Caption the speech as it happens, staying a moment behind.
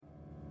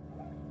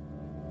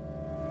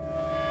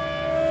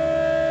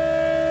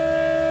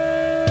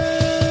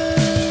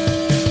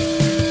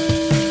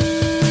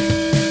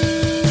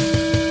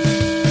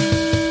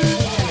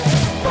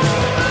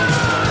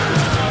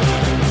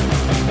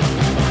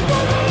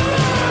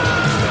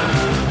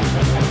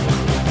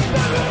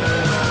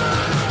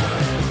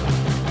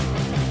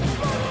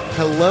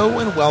Hello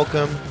and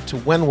welcome to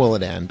When Will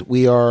It End?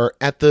 We are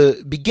at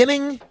the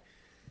beginning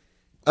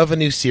of a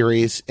new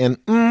series, and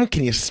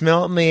can you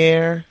smell it in the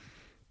air?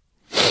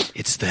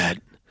 It's that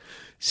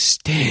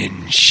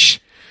stench.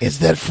 It's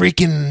that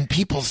freaking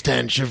people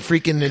stench of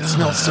freaking, it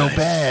smells so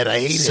bad.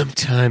 I hate it.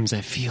 Sometimes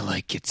I feel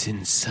like it's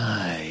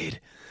inside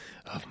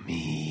of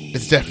me.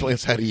 It's definitely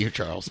inside of you,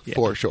 Charles,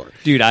 for sure.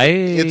 Dude,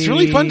 It's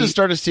really fun to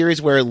start a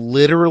series where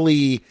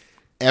literally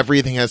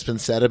everything has been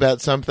said about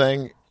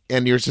something,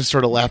 and you're just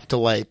sort of left to,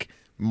 like,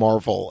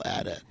 marvel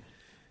at it.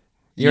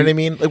 You know what I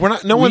mean?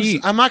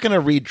 Like, I'm not going to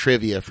read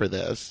trivia for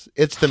this.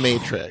 It's The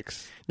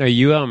Matrix. No,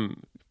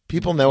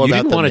 People know you about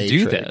didn't The want to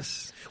Matrix. do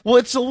this. Well,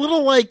 it's a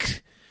little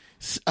like,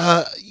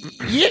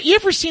 you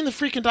ever seen the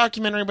freaking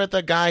documentary about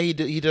that guy?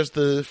 He does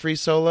the free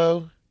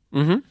solo,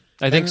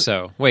 I think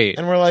so. Wait,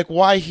 and we're like,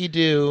 why he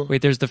do?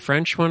 wait. There's the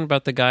French one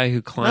about the guy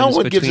who climbs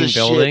one gives between a shit.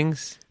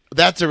 buildings.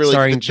 That's a really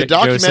Starring the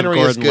documentary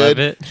Joseph is good,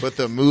 Gordon-Levitt. but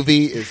the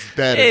movie is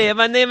better. Hey,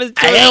 my name is.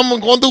 I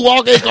am going to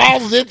walk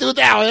across into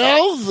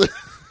the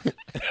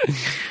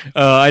hills.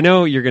 I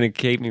know you're going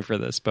to hate me for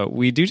this, but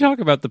we do talk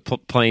about the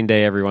plane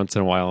day every once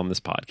in a while on this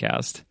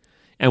podcast.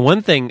 And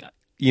one thing,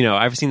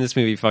 I've seen this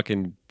movie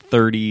fucking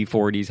 30,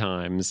 40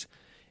 times.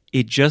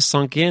 It just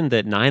sunk in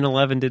that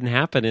 9/11 didn't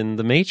happen in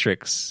the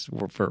Matrix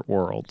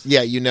world.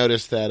 Yeah, you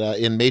notice that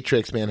in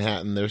Matrix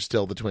Manhattan, there's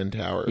still the Twin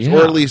Towers. Yeah.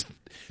 Or at least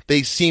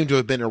they seem to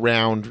have been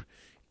around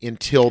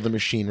until the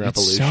machine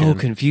revolution. It's so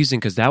confusing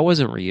because that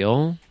wasn't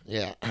real.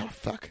 Yeah. Oh,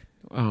 fuck.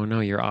 Oh, no,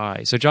 your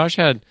eye. So Josh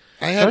had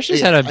a I'm bit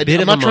not of a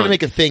trying to month.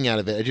 make a thing out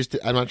of it.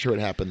 I'm not sure what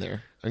happened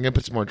there. I'm going to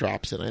put some more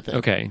drops in, I think.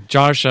 Okay.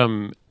 Josh,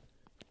 I'm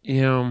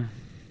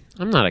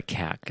not a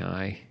cat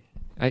guy.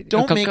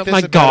 Don't make this my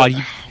about God, it.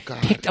 you Oh,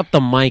 God. picked up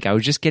the mic. I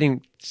was just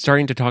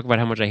starting to talk about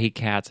how much I hate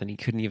cats, and he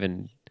couldn't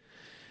even.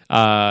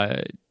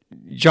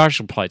 Josh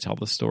will probably tell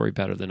the story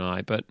better than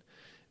I, but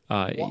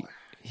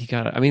he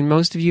got. I mean,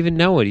 most of you even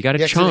know it. He got a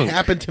 'cause chunk. It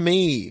happened to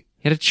me.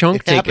 He had a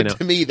chunk It taken happened out.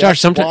 to me.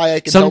 Josh, That's why I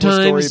can tell the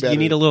story sometimes better. you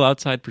need a little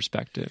outside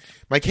perspective.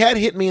 My cat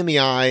hit me in the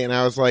eye, and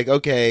I was like,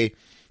 okay,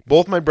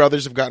 both my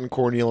brothers have gotten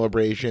corneal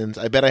abrasions.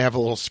 I bet I have a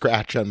little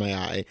scratch on my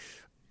eye.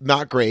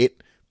 Not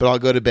great, but I'll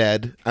go to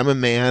bed. I'm a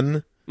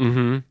man.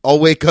 Mm-hmm. I'll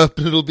wake up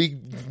and it'll be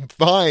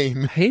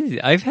fine. Hey,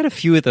 I've had a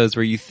few of those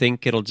where you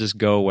think it'll just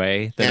go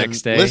away the And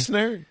next day.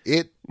 Listener,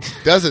 it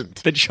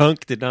doesn't. The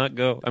chunk did not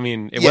go. I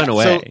mean, it went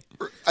away.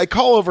 So I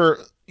call over,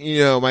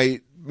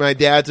 my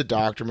dad's a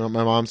doctor, my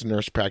mom's a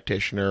nurse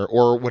practitioner,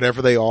 or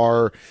whatever they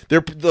are.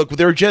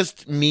 They're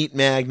just meat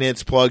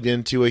magnets plugged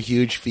into a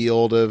huge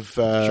field of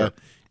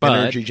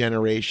energy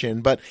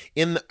generation. But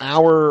in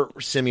our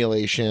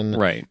simulation,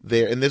 Right.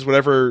 in this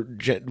whatever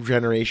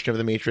generation of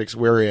the Matrix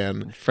we're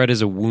in, Fred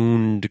is a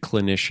wound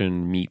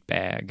clinician meat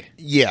bag.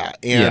 yeah,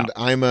 and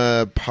I'm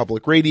a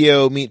public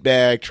radio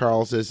meatbag.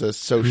 Charles is a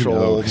social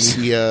knows?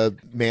 media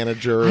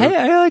manager.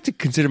 I like to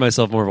consider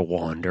myself more of a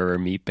wanderer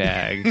meat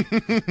bag.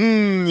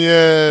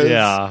 Yes.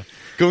 Yeah.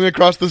 Going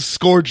across the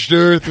scorched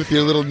earth with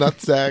your little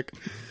nutsack.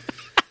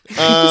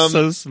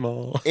 So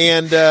small.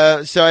 And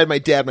so I had my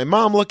dad and my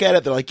mom look at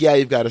it. They're like, yeah,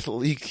 you've got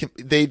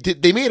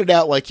they made it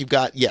out like you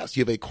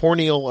have a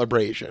corneal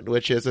abrasion,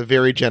 which is a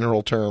very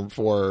general term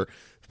for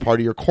part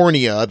of your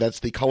cornea. That's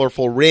the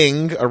colorful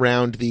ring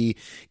around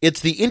it's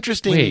the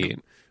interesting Wait,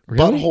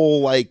 really?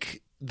 butthole,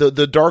 like the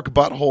dark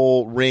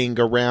butthole ring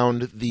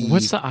around the.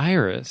 What's the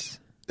iris?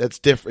 That's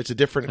different. It's a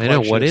different I know,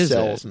 collection what of is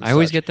cells it? and I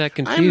always such. get that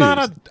confused. I'm not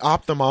an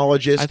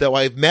ophthalmologist, though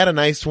I've met a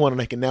nice one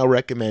and I can now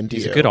recommend to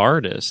He's you. a good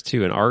artist,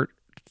 too. An art...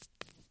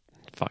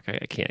 Fuck,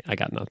 I can't. I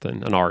got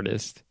nothing. An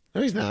artist.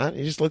 No, he's not.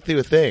 He just looked through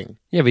a thing.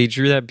 Yeah, but he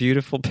drew that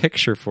beautiful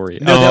picture for you.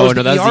 That was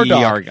that's ER the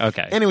doc. ER.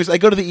 Okay. Anyways, I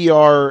go to the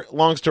ER.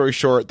 Long story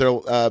short,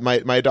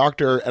 my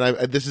doctor,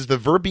 and this is the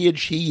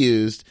verbiage he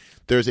used.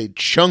 There's a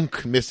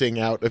chunk missing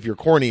out of your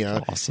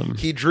cornea. Awesome.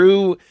 He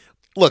drew.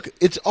 Look,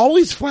 it's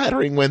always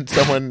flattering when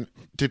someone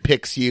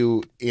depicts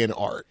you in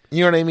art.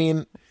 You know what I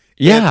mean?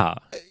 Yeah.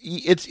 And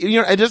it's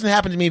it doesn't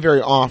happen to me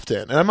very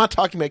often, and I'm not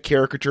talking about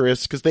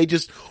caricaturists because they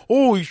just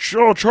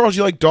Charles,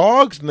 you like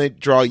dogs, and they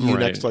draw you Right.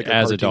 next to like a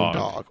As a cartoon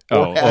dog.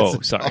 Or as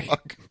a sorry.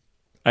 dog.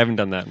 I haven't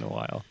done that in a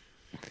while.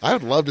 I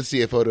would love to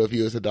see a photo of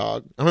you as a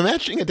dog. I'm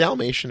imagining a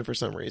Dalmatian for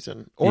some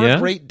reason, or Yeah? a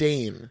Great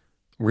Dane.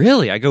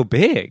 Really? I go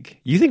big.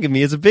 You think of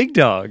me as a big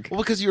dog.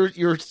 Well, because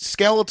you're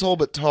skeletal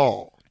but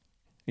tall.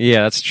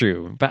 Yeah, that's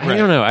true. But I Right.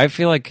 don't know. I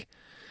feel like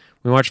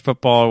we watch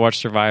football, watch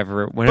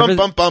Survivor. Whenever,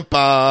 Bum bum bum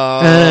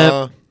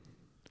bum.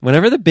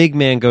 whenever the big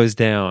man goes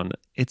down,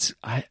 it's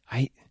I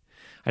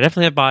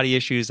definitely have body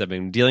issues. I've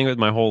been dealing with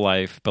my whole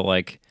life, but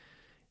like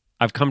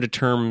I've come to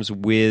terms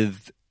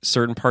with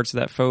certain parts of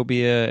that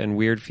phobia and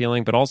weird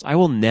feeling. But also, I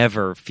will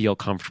never feel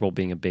comfortable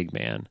being a big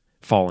man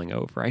falling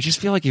over. I just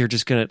feel like you're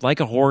just gonna, like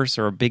a horse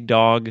or a big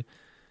dog,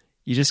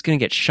 you're just gonna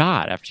get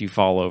shot after you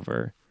fall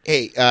over.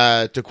 Hey,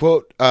 to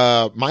quote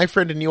my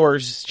friend and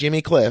yours,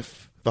 Jimmy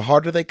Cliff, the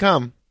harder they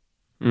come,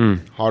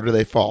 harder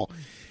they fall.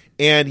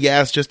 And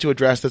yes, just to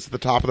address this at the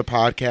top of the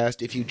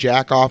podcast, if you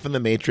jack off in the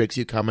Matrix,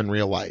 you come in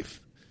real life.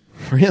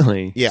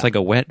 Really? Yeah. It's like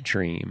a wet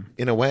dream.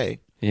 In a way.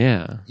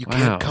 Yeah. You Wow.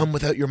 can't come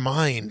without your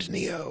mind,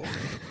 Neo.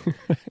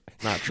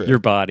 Not true. Your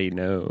body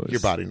knows. Your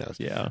body knows.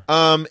 Yeah.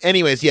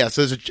 Anyways, yeah.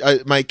 So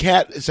my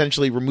cat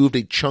essentially removed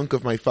a chunk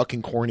of my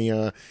fucking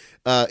cornea.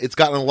 It's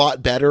gotten a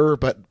lot better,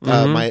 but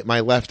my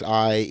left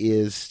eye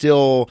is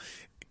still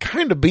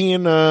kind of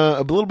being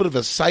a little bit of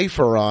a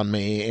cipher on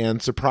me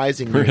and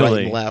surprising me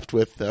right and left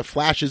with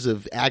flashes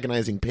of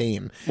agonizing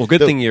pain. Well,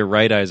 good thing your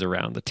right eye's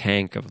around the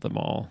tank of them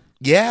all.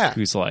 Yeah.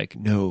 Who's like,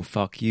 no,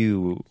 fuck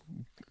you,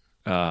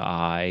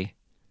 eye.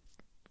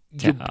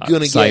 You're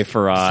gonna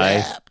Cipher get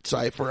eye. zapped,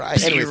 Cipher eye.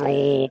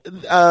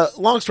 Anyways,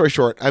 long story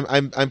short,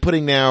 I'm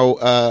putting now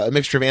a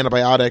mixture of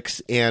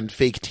antibiotics and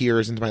fake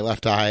tears into my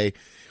left eye,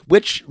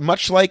 which,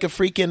 much like a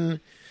freaking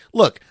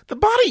look, the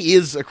body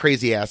is a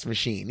crazy ass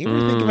machine. You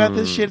ever think about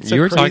this shit? It's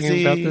you were crazy.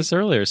 talking about this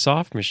earlier.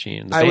 Soft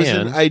Machine. The I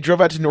band. drove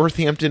out to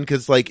Northampton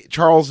because like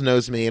Charles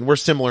knows me and we're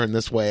similar in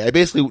this way.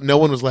 No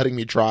one was letting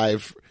me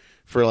drive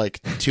for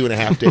like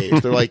 2.5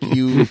 days. They're like,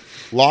 you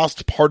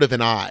lost part of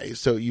an eye,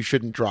 so you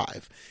shouldn't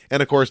drive.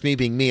 And of course, me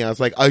being me, I was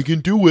like, I can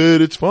do it.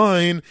 It's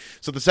fine.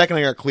 So the second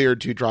I got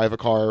cleared to drive a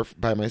car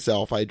by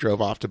myself, I drove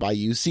off to buy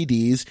used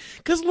CDs.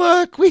 Because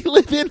look, we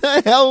live in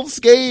a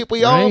hellscape.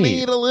 We all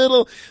need a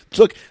little.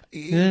 Look,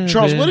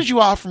 Charles, what did you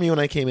offer me when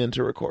I came in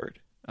to record?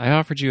 I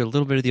offered you a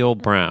little bit of the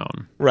old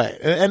brown. Right.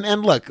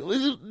 And look,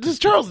 does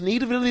Charles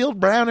need a bit of the old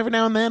brown every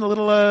now and then? A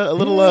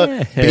little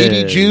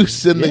baby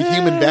juice in the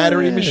human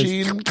battery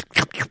machine?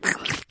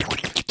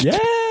 Yeah.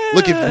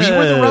 Look, if we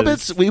were the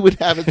Rubbits, we would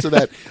have it so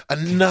that a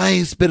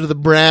nice bit of the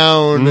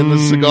brown in the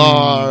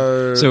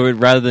cigar. So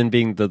rather than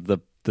being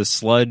the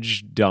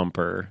sludge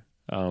dumper,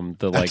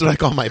 that's what I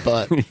call my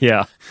butt.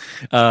 Yeah.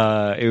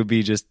 It would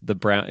be just the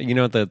brown,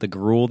 the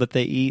gruel that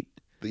they eat.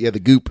 Yeah,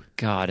 the goop.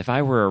 God, if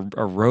I were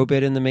a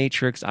robot in the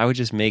Matrix, I would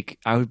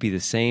be the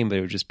same, but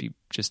it would just be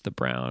just the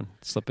brown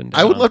slipping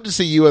down. I would love to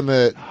see you in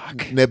the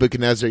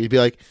Nebuchadnezzar. You'd be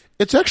like,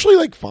 it's actually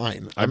like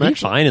fine. I'm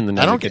actually fine in the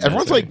Nebuchadnezzar.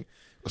 Everyone's like,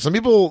 some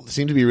people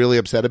seem to be really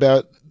upset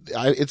about.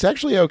 It's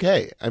actually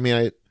okay. I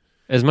mean,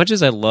 as much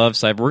as I love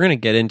Cyber, we're going to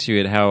get into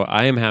it. How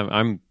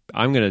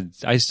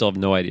I still have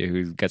no idea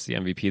who gets the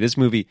MVP. This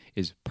movie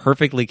is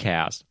perfectly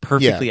cast,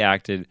 perfectly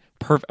acted.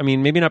 I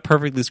mean, maybe not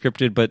perfectly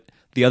scripted, but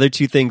the other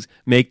two things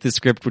make the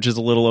script, which is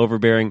a little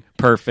overbearing,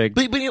 perfect.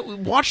 But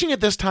watching it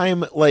this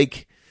time,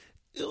 like,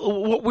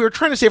 what we were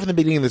trying to say from the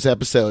beginning of this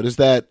episode is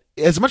that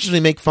as much as we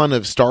make fun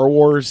of Star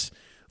Wars,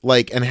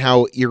 like, and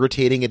how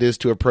irritating it is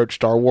to approach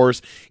Star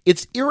Wars,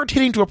 it's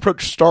irritating to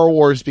approach Star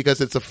Wars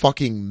because it's a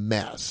fucking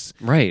mess.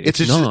 Right. It's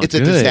a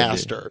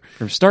disaster.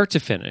 From start to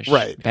finish.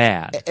 Right.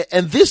 Bad.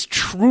 And this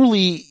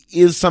truly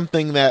is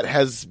something that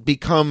has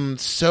become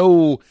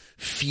so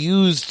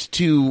fused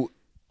to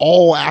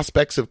all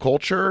aspects of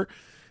culture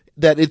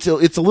that it's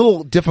a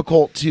little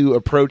difficult to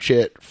approach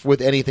it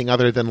with anything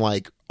other than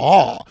like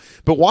awe.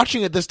 But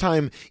watching it this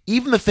time,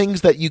 even the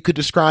things that you could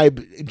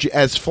describe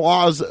as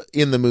flaws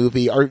in the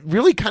movie are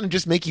really kind of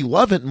just make you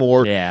love it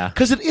more. Yeah.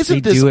 Because it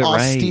isn't this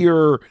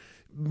austere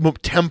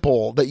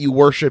temple that you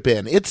worship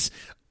in. It's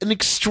an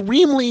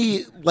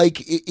extremely,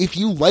 like, if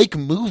you like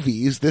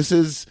movies, this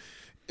is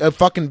a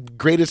fucking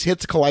greatest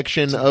hits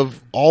collection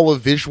of all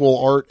of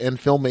visual art and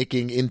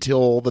filmmaking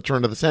until the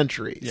turn of the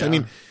century. Yeah. So, I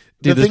mean,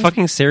 dude, the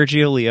fucking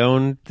Sergio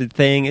Leone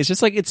thing, it's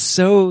just like, it's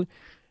so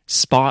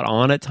spot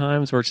on at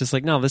times where it's just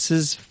like, no, this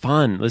is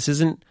fun. This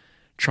isn't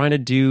trying to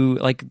do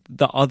like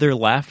the other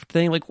left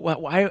thing. Like,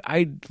 why?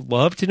 I'd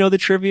love to know the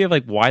trivia of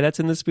like why that's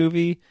in this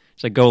movie.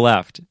 It's like, go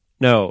left.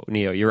 No,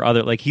 Neo, you're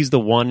other, like, he's the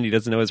one and he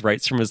doesn't know his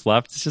rights from his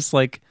left. It's just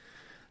like,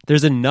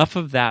 there's enough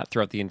of that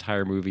throughout the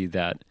entire movie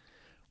that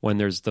when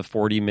there's the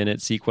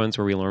 40-minute sequence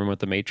where we learn what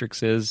the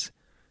Matrix is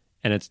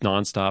and it's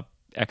nonstop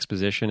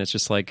exposition, it's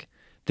just like,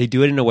 they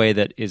do it in a way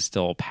that is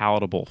still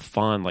palatable,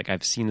 fun. Like,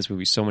 I've seen this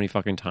movie so many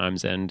fucking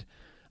times, and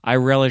I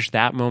relish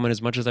that moment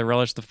as much as I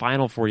relish the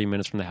final 40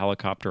 minutes from the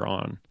helicopter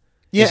on.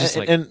 Yeah,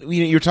 and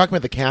you're talking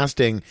about the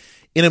casting.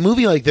 In a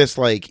movie like this,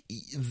 like,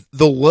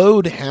 the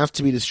load has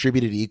to be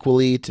distributed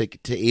equally to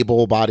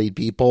able-bodied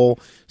people,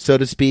 so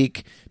to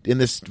speak, in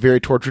this very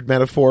tortured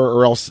metaphor,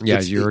 or else... Yeah,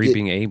 you're already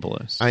being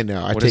ableist. I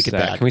know, I take it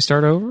back. Can we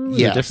start over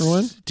with a different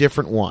one?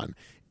 Different one.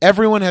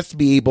 Everyone has to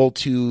be able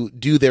to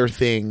do their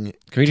thing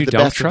to the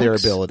best trucks? of their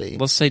ability.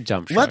 Let's say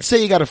dump trucks. Let's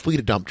say you got a fleet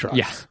of dump trucks.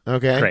 Yeah.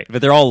 Okay? Great.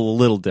 But they're all a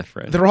little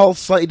different. They're all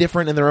slightly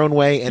different in their own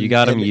way. And you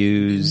got them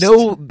used.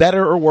 No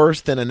better or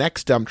worse than a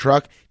next dump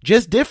truck,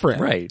 just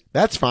different. Right.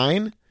 That's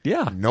fine.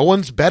 Yeah. No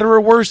one's better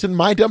or worse than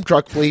my dump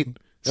truck fleet.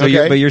 So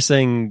okay? But you're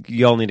saying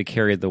you all need to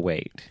carry the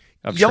weight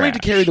of You all need to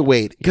carry the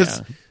weight.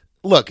 Because,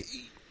 look,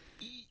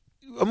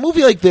 a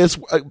movie like this,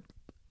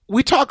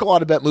 we talk a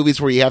lot about movies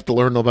where you have to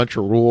learn a bunch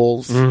of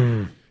rules.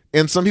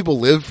 And some people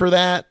live for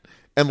that.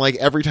 And like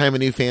every time a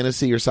new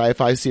fantasy or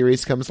sci-fi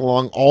series comes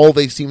along, all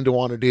they seem to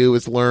want to do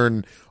is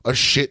learn a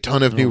shit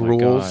ton of new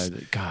rules.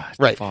 God,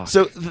 right. Fuck.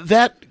 So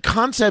that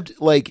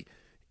concept, like,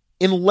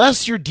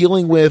 unless you're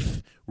dealing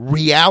with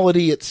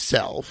reality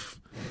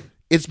itself,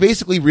 it's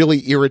basically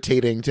really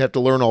irritating to have to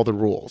learn all the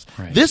rules.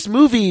 Right. This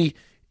movie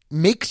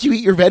makes you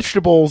eat your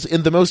vegetables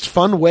in the most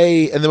fun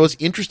way and the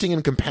most interesting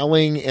and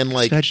compelling and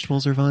like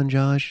Vegetables are fun,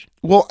 Josh.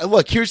 Well,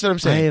 look, here's what I'm I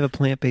saying. have a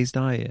plant-based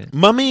diet.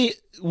 Mummy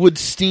would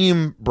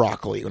steam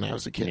broccoli when I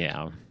was a kid.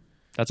 Yeah.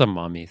 That's a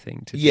mommy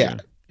thing to Yeah.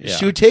 do.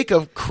 She would take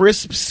a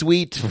crisp,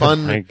 sweet, Oh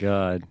fun, my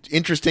God.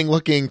 interesting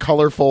looking,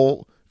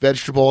 colorful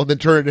vegetable and then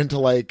turn it into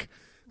like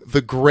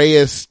the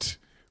grayest,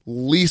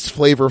 least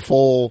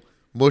flavorful,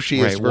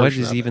 mushiest Right. version What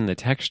is of even it. the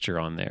texture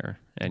on there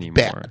anymore?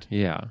 Bad.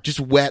 Yeah. Just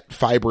wet,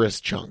 fibrous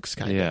chunks,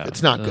 kind Yeah. of.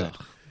 It's not good.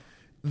 Ugh.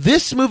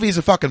 This movie is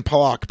a fucking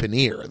palak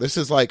paneer. This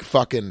is like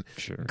fucking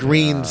Sure.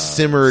 green Yes.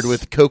 simmered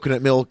with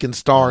coconut milk and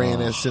star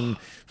anise and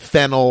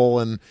fennel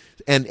and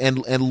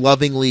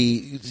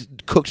lovingly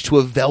cooked to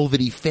a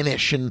velvety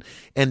finish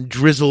and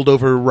drizzled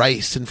over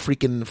rice and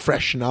freaking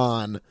fresh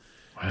naan.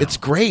 Wow. It's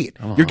great.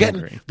 I'm You're getting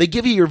hungry. they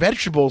give you your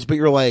vegetables, but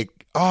you're like,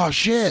 oh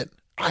shit,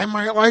 I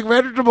might like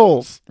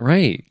vegetables.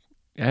 Right.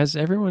 As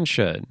everyone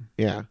should.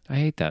 Yeah. I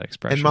hate that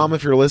expression. And Mom,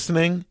 if you're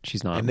listening,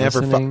 She's not I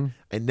never listening.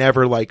 I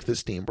never liked the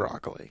steamed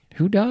broccoli.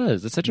 Who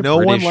does? It's such a No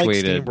one British likes way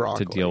steamed to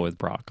broccoli. deal with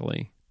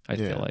broccoli, I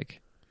Yeah. feel like.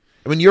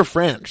 I mean, you're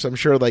French, so I'm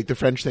sure like the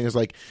French thing is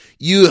like,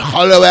 you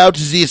hollow out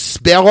the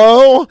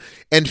sparrow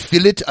and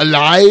fill it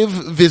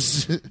alive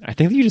with I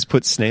think that you just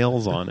put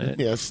snails on it.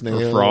 yeah, Or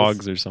snails.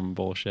 frogs or some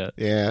bullshit.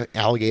 Yeah,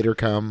 alligator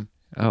cum.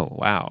 Oh,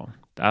 wow.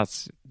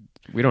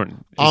 We don't...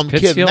 is Kid,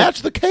 Pittsfield-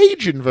 that's the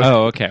Cajun version.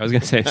 Oh, okay. I was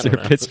going to say, is there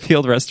a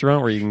Pittsfield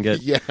restaurant where you can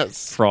get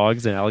Yes.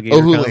 frogs and alligator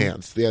Oh, hula cum?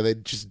 hands. Yeah, they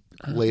just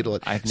ladle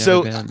it. I've never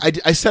so been.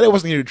 I said I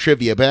wasn't going to do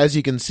trivia, but as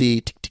you can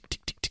see, tick, tick,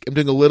 tick, tick, tick, I'm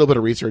doing a little bit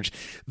of research.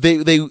 The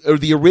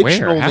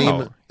original Where? How?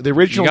 name, the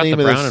original You got name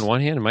the of brown this in one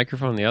hand and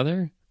microphone in the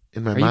other?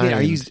 in my Are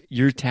mind. you,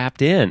 you're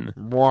tapped in.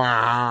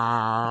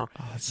 Wow.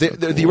 so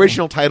The cool.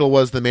 original title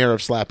was The Mayor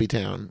of Slappy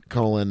Town,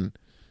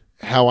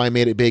 How I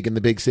Made It Big in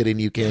the Big City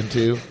and You Can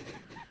Too.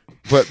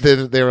 But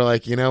then they were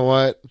like, you know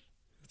what?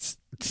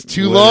 It's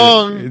too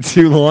long. It's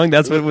too long?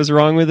 That's what was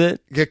wrong with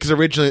it? Yeah, because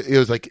originally it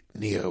was like,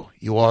 Neo,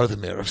 you are the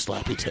mayor of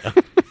Slappy Town.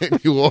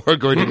 And you are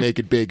going to make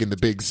it big in the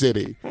big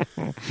city.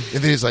 And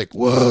then he's like,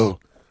 whoa,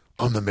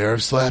 I'm the mayor of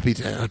Slappy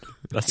Town.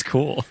 That's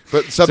cool.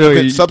 But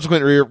subsequent So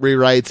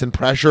rewrites and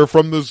pressure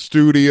from the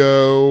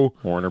studio.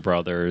 Warner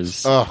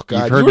Brothers. Oh,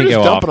 God. You've heard You were me just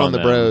go dumping off on the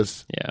them.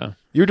 bros. Yeah.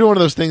 You're doing one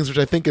of those things which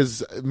I think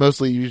is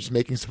mostly you just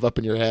making stuff up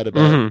in your head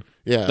about.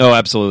 Yeah. Oh,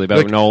 absolutely. About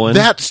Like, Nolan.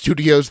 That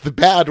studio's the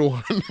bad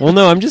one. Well,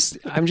 no, I'm just.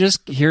 I've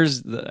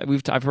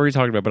already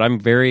talked about it, but I'm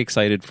very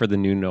excited for the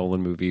new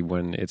Nolan movie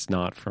when it's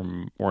not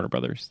from Warner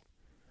Brothers.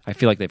 I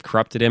feel like they've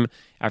corrupted him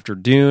after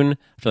Dune.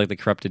 I feel like they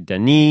corrupted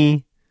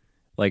Denis.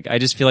 Like, I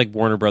just feel like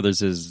Warner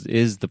Brothers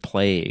is the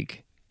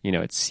plague. You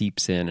know, it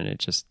seeps in and it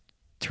just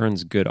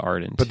turns good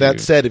art into. But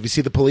that said, if you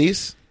see The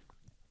Police,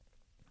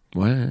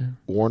 what?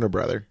 Warner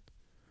Brother.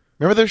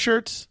 Remember those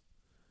shirts?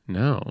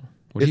 No.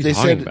 What are you They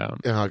talking said,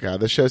 about? Oh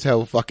god, this shows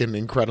how fucking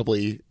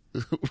incredibly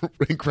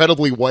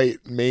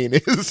white Maine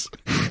is.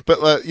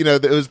 But you know,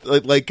 it was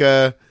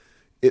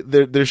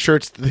their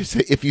shirts. They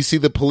say, if you see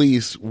The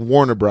Police,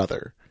 Warner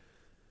Brother.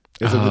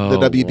 There's the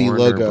WB Warner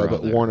logo, Brother.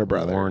 but Warner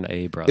Brother. Warren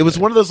A. Brother. It was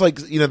one of those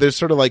there's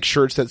sort of like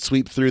shirts that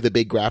sweep through the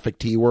big graphic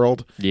tee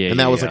world. Yeah, and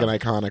that was yeah. like an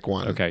iconic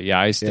one. Okay,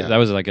 yeah, Yeah. that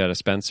was like at a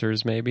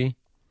Spencer's, maybe.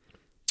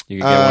 You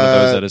could get one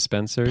of those at a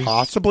Spencer's.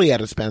 Possibly at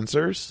a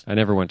Spencer's. I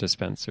never went to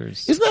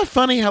Spencer's. Isn't that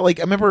funny how, like,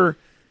 I remember,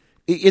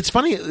 it's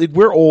funny, like,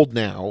 we're old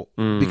now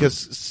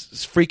because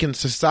freaking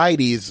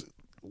society's,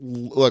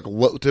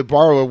 look, to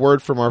borrow a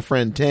word from our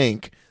friend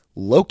Tank,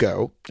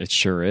 loco. It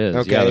sure is.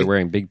 Okay. Yeah, they're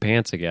wearing big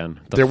pants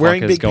again. They're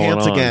wearing big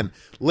pants again.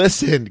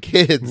 Listen,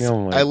 kids,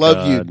 Oh my I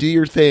love you. God. Do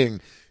your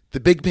thing. The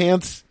big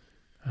pants,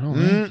 I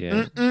don't like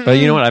it. But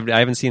you know what? I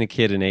haven't seen a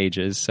kid in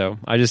ages, so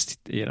I just,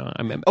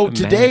 I'm mad.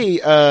 today,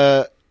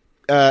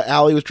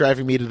 Allie was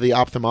driving me to the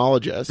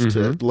ophthalmologist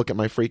to look at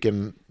my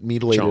freaking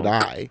mutilated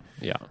Junk. eye.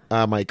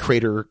 Yeah. My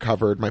crater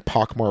covered, my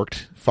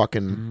pockmarked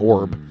fucking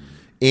orb.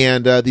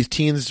 And these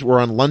teens were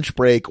on lunch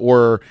break,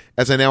 or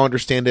as I now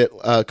understand it,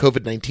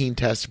 COVID-19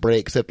 test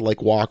breaks. They have to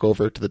like walk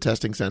over to the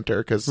testing center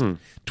because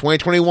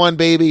 2021,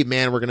 baby,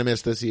 man, we're gonna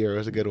miss this year. It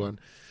was a good one.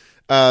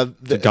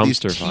 These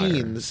dumpster fire.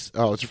 teens,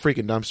 oh, it's a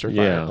freaking dumpster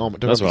fire. Yeah, Oh, don't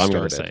that's get what me I'm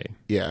gonna started. say.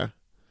 Yeah,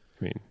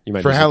 I mean, you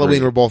might for Halloween,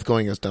 disagree. we're both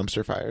going as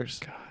dumpster fires.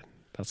 God,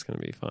 that's going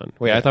to be fun.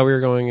 Wait, I thought we were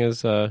going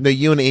as... No,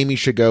 you and Amy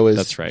should go as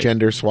That's right.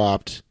 gender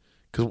swapped.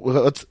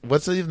 Because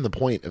what's even the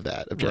point of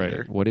that, of gender?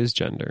 Right. What is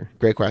gender?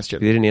 Great They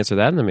question. didn't answer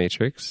that in The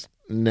Matrix.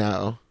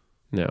 No.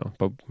 No,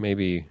 but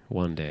maybe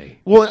one day.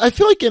 Well, I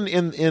feel like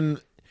in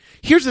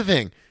here's the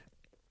thing.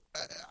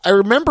 I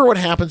remember what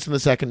happens in the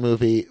second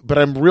movie, but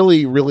I'm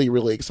really, really,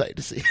 really excited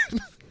to see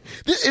it.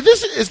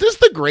 Is this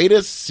the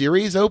greatest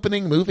series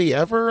opening movie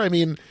ever? I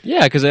mean,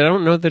 Yeah, because I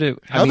don't know that it...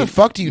 how the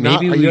fuck do you not?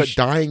 Are maybe you we not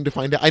dying to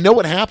find out? I know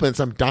what happens.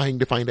 I'm dying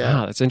to find Oh,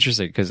 out. that's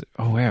interesting because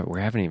we're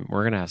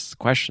going to ask the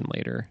question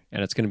later,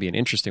 and it's going to be an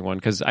interesting one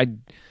because I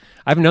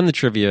haven't done the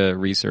trivia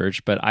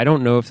research, but I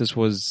don't know if this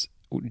was.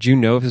 Do you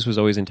know if this was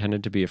always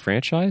intended to be a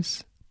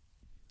franchise?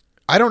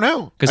 I don't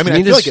know. 'Cause I to mean, I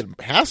me feel this- like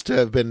it has to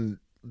have been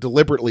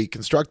deliberately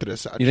constructed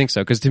as such. You think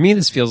so? Because to me,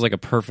 this feels like a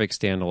perfect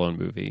standalone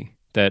movie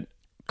that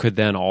could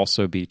then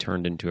also be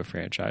turned into a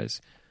franchise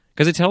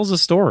because it tells a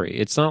story.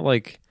 It's not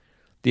like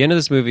the end of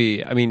this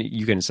movie. I mean,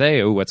 you can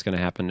say, "Oh, what's going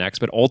to happen next?"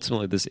 But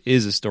ultimately, this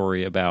is a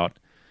story about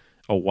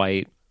a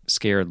white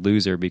scared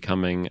loser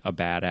becoming a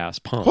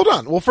badass punk. Hold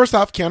on. Well, first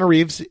off, Keanu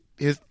Reeves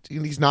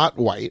he's not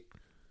white.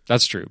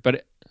 That's true,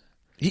 but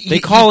they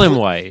call him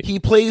white. He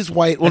plays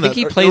white. Well, I think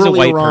he plays a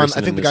white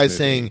person. I think the guy's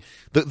saying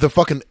the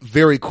fucking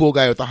very cool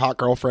guy with the hot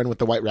girlfriend with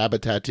the white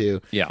rabbit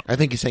tattoo. Yeah, I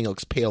think he's saying he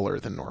looks paler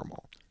than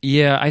normal.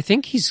 Yeah, I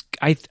think he's.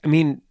 I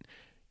mean,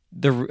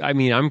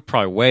 I'm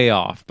probably way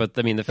off, but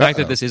I mean, the fact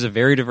that this is a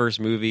very diverse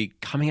movie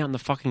coming out in the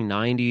fucking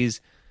 90s,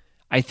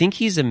 I think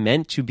he's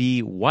meant to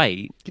be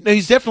white. No,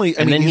 he's definitely.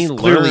 And then he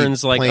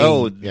learns like,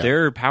 playing,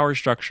 there are power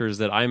structures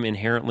that I'm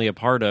inherently a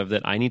part of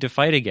that I need to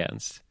fight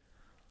against.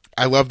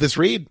 I love this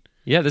read.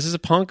 Yeah, this is a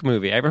punk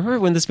movie. I remember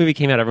when this movie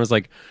came out, everyone was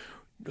like,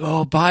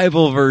 "Oh,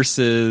 Bible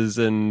verses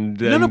and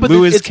but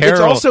Lewis It's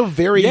Carroll." also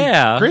very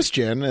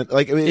Christian.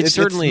 Like, I mean, it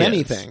certainly it's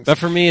many is. things. But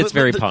for me, it's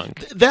very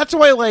punk. That's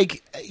why,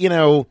 like,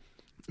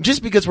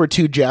 just because we're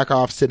two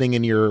jack-offs sitting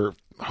in your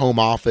home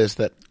office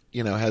that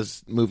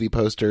has movie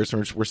posters,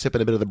 and we're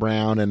sipping a bit of the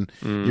brown, and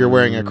you're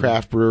wearing a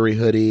craft brewery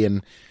hoodie,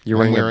 and you're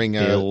wearing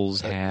a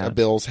Bills hat. A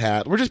Bills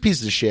hat. We're just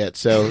pieces of shit.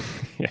 So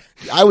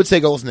I would say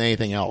go listen to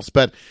anything else.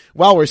 But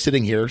while we're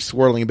sitting here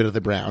swirling a bit of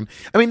the brown,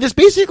 I mean, this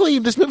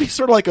movie is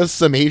sort of like a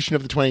summation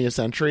of the 20th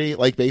century,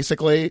 like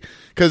basically,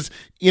 because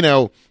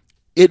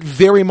it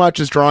very much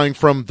is drawing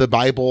from the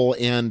Bible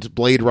and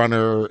Blade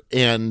Runner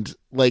and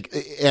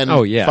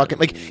fucking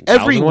like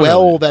every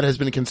well that has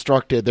been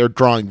constructed, they're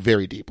drawing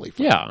very deeply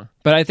from. Yeah,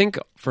 but I think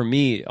for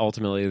me,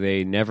 ultimately,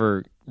 they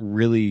never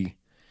really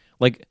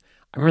like.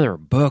 I remember there were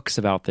books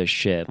about this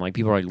shit. And, like,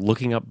 people are like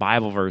looking up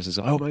Bible verses.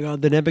 Oh my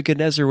god, the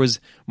Nebuchadnezzar was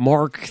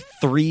Mark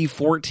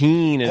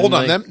 3:14. Hold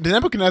on,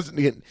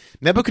 the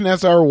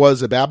Nebuchadnezzar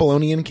was a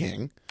Babylonian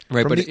king.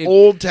 Right, from but the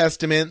Old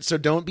Testament, so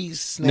don't be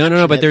snatching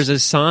No, but it there's a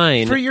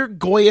sign for your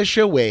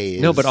goyish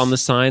ways. No, but on the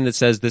sign that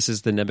says this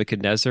is the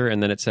Nebuchadnezzar,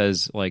 and then it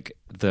says like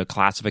the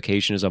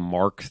classification is a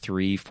Mark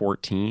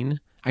 3:14.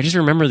 I just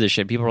remember this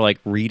shit. People were like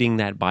reading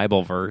that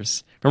Bible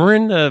verse. Remember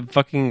in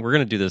the we're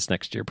gonna do this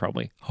next year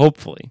probably,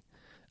 hopefully.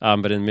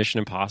 But in Mission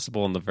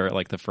Impossible, in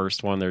the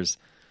first one, there's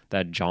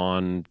that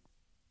John.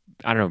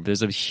 I don't know.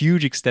 There's a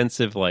huge,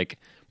 extensive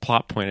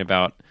plot point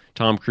about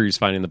Tom Cruise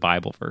finding the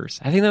Bible verse.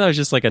 I think that was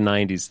just like a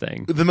 90s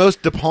thing. The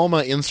most De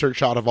Palma insert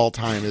shot of all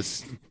time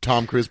is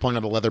Tom Cruise pulling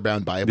out a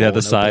leather-bound Bible. Yeah,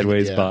 the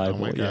sideways Bible. Oh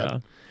my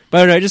God.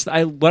 But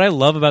what I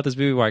love about this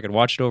movie, where I could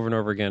watch it over and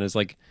over again, is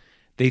like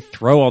they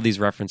throw all these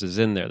references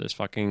in there. There's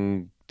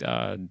fucking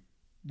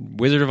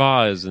Wizard of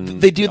Oz,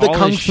 and they do the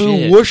kung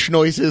fu whoosh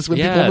noises when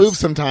people move.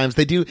 Sometimes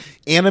they do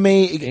anime.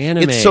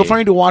 It's so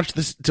funny to watch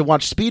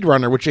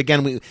Speedrunner, which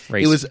again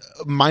it was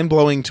mind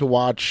blowing to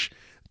watch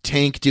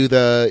Tank do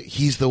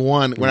he's the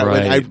one. When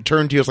I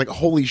turned to you, I was like,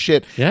 holy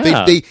shit.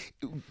 Yeah. They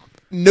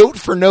note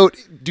for note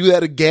do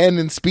that again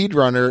in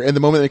Speedrunner, and the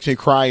moment that makes me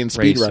cry in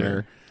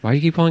Speedrunner. Why do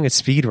you keep calling it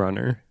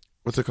Speedrunner?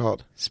 What's it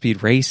called?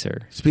 Speed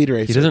Racer. Speed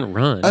Racer. He doesn't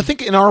run. I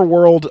think in our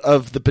world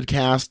of the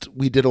podcast,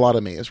 we did a lot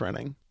of maze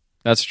running.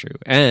 That's true.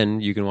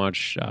 And you can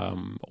watch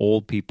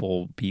old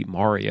people beat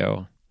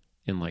Mario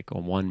in like a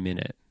 1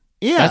 minute.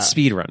 Yeah. That's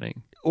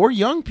speedrunning. Or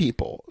young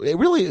people. It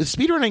really,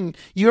 speedrunning,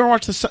 you ever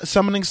watch the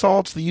Summoning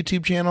Salts, the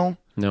YouTube channel?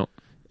 No.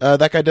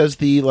 That guy does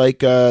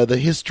the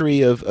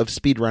history of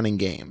speedrunning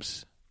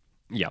games.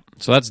 Yeah.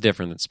 So that's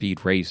different than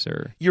Speed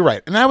Racer. You're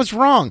right. And I was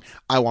wrong.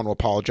 I want to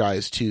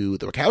apologize to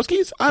the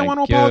Wachowskis. I want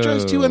to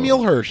apologize to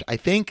Emil Hirsch. I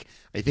think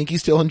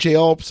he's still in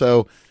jail.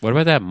 So what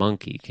about that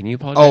monkey? Can you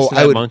apologize to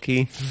that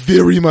monkey?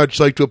 Very much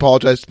like to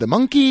apologize to the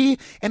monkey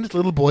and his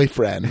little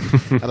boyfriend.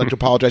 I'd like to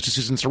apologize to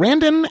Susan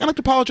Sarandon. I'd like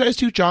to apologize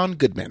to John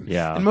Goodman.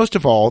 Yeah. And most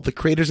of all, the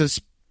creators of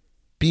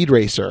Speed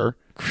Racer.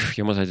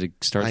 You almost had to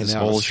start this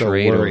whole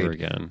charade over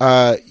again.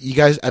 You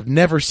guys, I've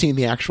never seen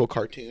the actual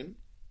cartoon,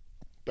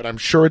 but I'm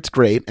sure it's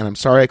great, and I'm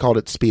sorry I called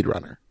it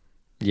Speedrunner.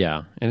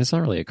 Yeah, and it's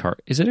not really a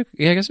cartoon. Is it?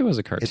 I guess it was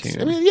a cartoon.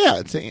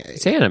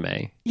 It's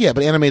anime. Yeah,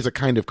 but anime is a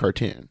kind of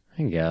cartoon.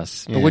 I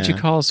guess. Yeah. But would you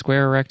call a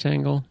square a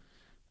rectangle?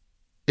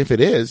 If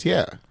it is,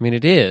 yeah. I mean,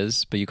 it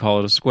is, but you call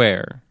it a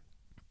square.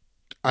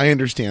 I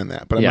understand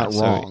that, but I'm not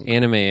wrong.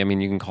 Anime, I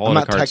mean, you can call it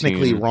a cartoon. I'm not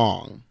technically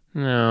wrong.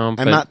 No,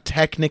 I'm not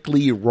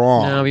technically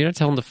wrong. No, but you're not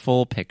telling the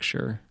full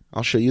picture.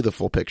 I'll show you the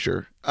full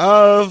picture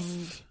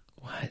of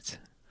what?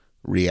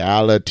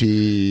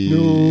 Reality.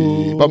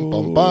 No. Bum,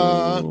 bum,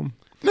 bum.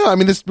 No, I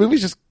mean, this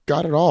movie's just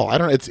got it all. I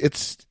don't.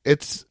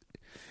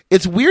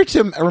 It's weird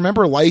to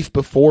remember life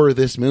before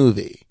this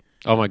movie.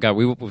 Oh my god,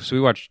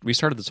 we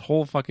started this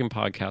whole fucking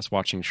podcast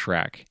watching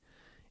Shrek.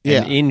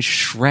 And in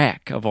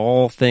Shrek, of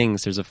all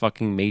things, there's a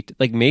fucking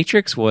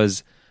Matrix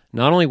was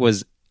not only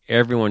was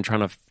everyone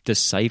trying to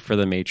decipher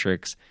the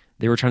Matrix,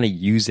 they were trying to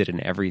use it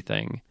in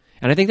everything.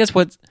 And I think that's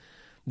what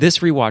this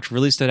rewatch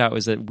really stood out,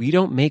 is that we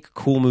don't make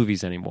cool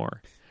movies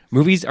anymore.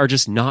 Movies are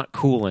just not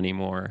cool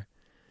anymore.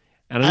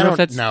 And I don't know if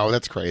that's... No,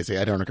 that's crazy.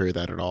 I don't agree with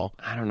that at all.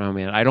 I don't know,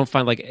 man. I don't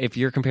find, like, if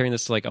you're comparing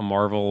this to, like, a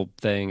Marvel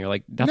thing or,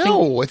 like, nothing...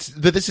 No,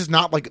 this is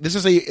not like... This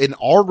is an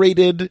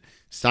R-rated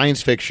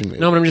science fiction movie.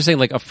 No, but I'm just saying,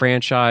 like,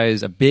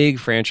 a big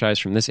franchise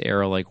from this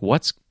era, like,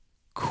 what's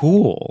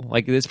cool?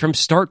 Like, this from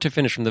start to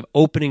finish, from the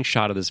opening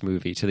shot of this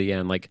movie to the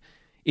end, like,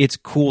 it's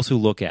cool to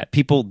look at.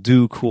 People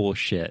do cool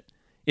shit.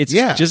 It's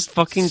just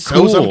fucking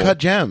cool. So's Uncut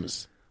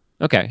Gems.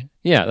 Okay.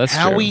 Yeah, that's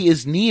true. Howie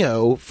is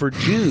Neo for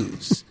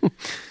Jews.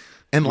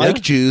 And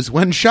like Jews,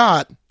 when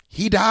shot,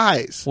 he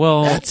dies.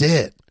 Well, that's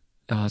it.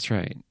 Oh, that's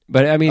right.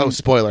 But I mean,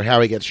 spoiler: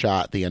 Howie gets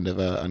shot at the end of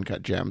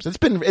Uncut Gems. It's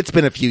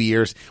been a few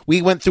years.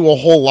 We went through a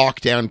whole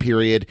lockdown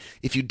period.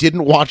 If you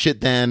didn't watch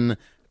it then,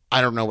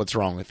 I don't know what's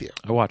wrong with you.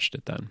 I watched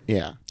it then.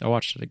 Yeah, I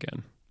watched it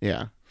again.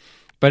 Yeah,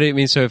 but I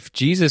mean, so if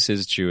Jesus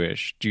is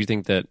Jewish, do you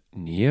think that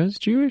Neo's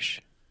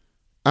Jewish?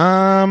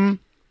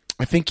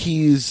 I think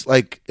he's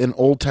like an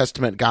Old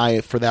Testament guy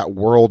for that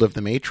world of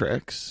the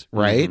Matrix,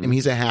 right? I mean,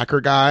 he's a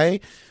hacker guy.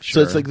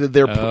 Sure. So it's like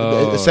they're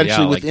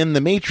essentially like, within the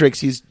Matrix,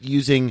 he's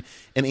using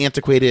an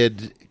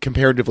antiquated,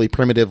 comparatively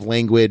primitive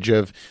language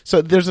of...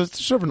 So there's a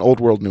sort of an old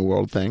world, new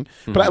world thing.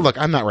 But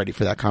I'm not ready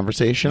for that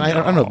conversation. I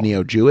don't know if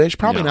Neo Jewish.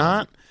 Probably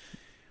not.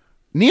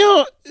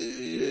 Neo...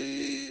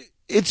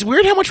 It's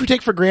weird how much we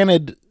take for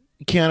granted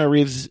Keanu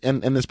Reeves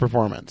and this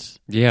performance.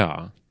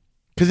 Yeah.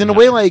 Because in a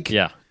way, like...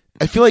 Yeah.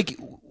 I feel like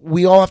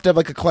we all have to have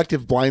like a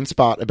collective blind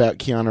spot about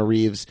Keanu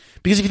Reeves,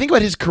 because if you think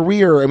about his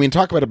career, I mean,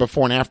 talk about a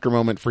before and after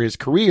moment for his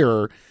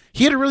career.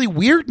 He had a really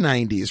weird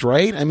 90s,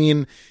 right? I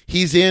mean,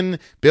 he's in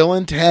Bill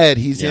and Ted,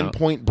 he's in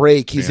Point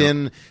Break, he's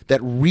in that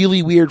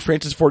really weird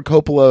Francis Ford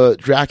Coppola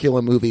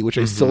Dracula movie, which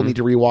I still need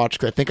to rewatch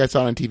because I think I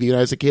saw it on TV when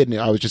I was a kid and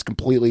I was just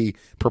completely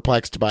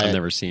perplexed by it. I've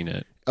never seen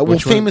it. Well,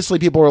 famously,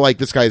 people were like,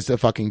 "This guy's a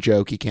fucking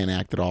joke. He can't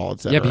act at all."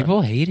 Etc. Yeah,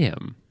 people hate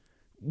him.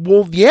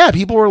 Well, yeah,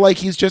 people were like,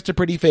 he's just a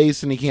pretty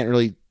face and he can't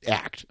really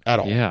act at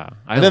all. Yeah.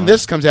 And then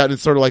this comes out and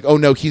it's sort of like, oh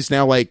no, he's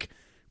now like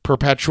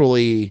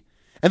perpetually...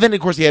 And then, of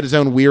course, he had his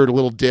own weird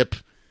little dip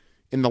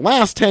in the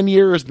last 10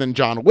 years. And then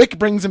John Wick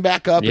brings him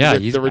back up. Yeah,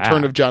 and with the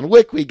return of John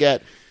Wick, we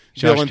get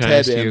Josh, Bill and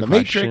Ted and The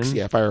Matrix.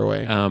 Yeah, fire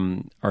away.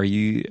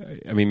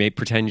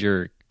 Pretend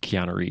you're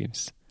Keanu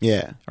Reeves.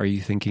 Yeah. Are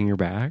you thinking you're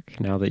back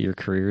now that your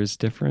career is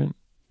different?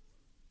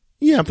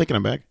 Yeah, I'm thinking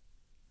I'm back.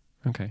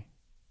 Okay.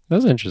 That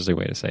was an interesting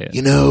way to say it.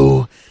 You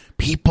know,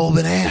 people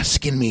been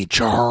asking me,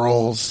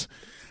 Charles.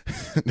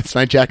 It's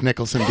my Jack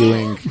Nicholson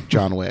doing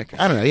John Wick.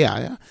 I don't know.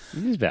 Yeah.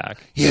 He's back.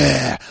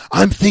 Yeah,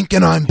 I'm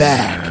thinking I'm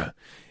back.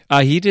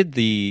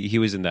 He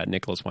was in that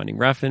Nicholas Winding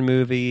Refn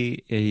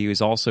movie. He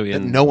was also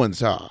in... That no one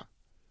saw.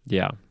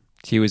 Yeah.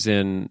 He was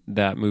in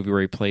that movie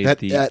where he played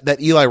that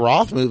Eli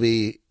Roth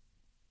movie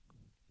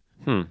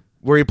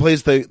where he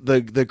plays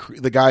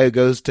the guy who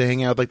goes to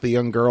hang out with like the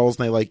young girls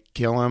and they like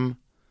kill him.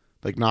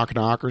 Like Knock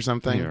Knock or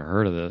something. I've never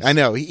heard of this. I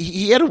know.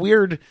 He had a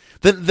weird...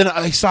 Then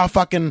I saw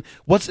fucking...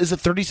 Is it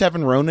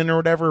 37 Ronin or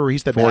whatever, where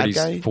he's the bad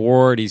guy?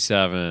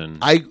 47.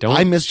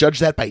 I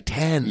misjudged that by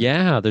 10.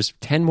 Yeah, there's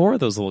 10 more of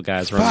those little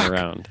guys running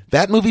around.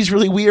 That movie's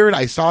really weird.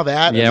 I saw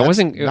that. Yeah, it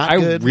wasn't... I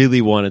good. really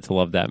wanted to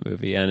love that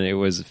movie, and it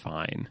was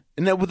fine.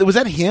 And was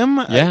that him?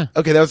 Yeah.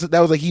 Okay, that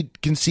was like he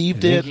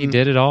conceived it. He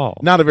did it all.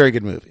 Not a very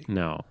good movie.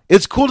 No.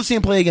 It's cool to see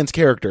him play against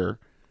character.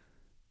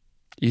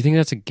 You think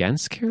that's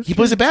against character? He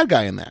plays a bad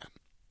guy in that.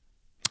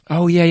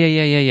 Oh, yeah.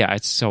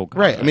 It's so good.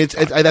 Right. I mean,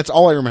 that's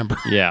all I remember.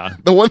 Yeah.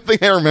 The one thing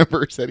I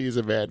remember is that he's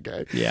a bad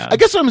guy. Yeah. I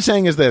guess what I'm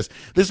saying is this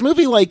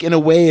movie, like, in a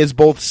way, is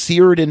both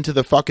seared into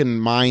the fucking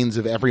minds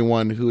of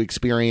everyone who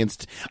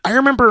experienced... I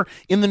remember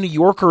in the New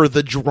Yorker,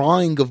 the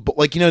drawing of...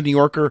 Like, New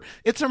Yorker,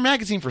 it's a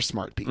magazine for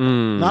smart people,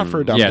 not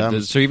for dum-dums. Yeah,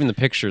 so even the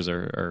pictures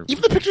are...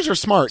 Even the pictures are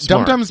smart.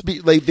 Dum-dums,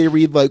 they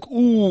read like,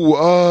 ooh,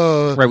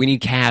 Right, we need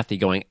Kathy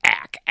going,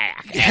 ack.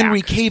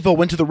 Henry Cavill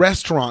went to the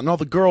restaurant and all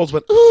the girls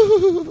went,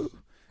 ooh.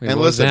 Wait, and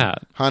what was listen,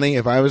 that? Honey,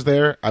 if I was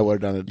there, I would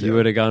have done it too. You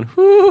would have gone,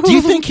 whoo. Do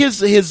you think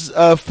his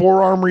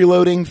forearm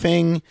reloading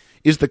thing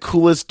is the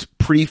coolest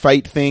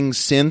pre-fight thing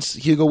since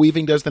Hugo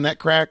Weaving does the neck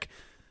crack?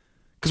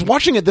 Because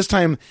watching it this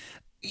time,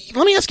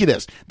 let me ask you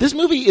this. This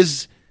movie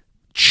is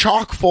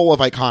chock full of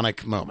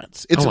iconic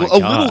moments. It's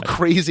little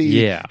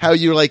crazy how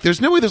you're like, there's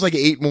no way there's like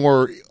 8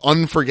 more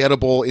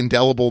unforgettable,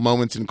 indelible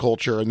moments in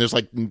culture, and there's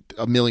like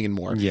a million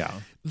more. Yeah.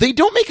 They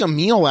don't make a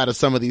meal out of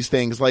some of these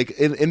things. Like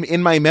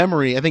in my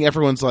memory, I think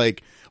everyone's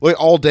like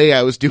all day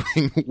I was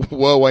doing,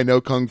 whoa, I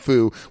know Kung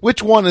Fu.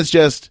 Which one is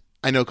just,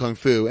 I know Kung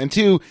Fu? And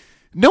 2,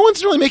 no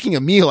one's really making a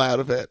meal out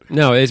of it.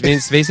 No, it's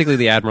basically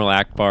the Admiral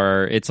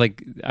Akbar. It's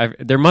like,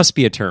 there must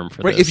be a term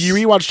for this. If you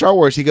rewatch Star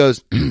Wars, he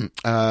goes,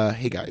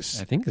 hey guys.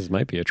 I think this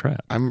might be a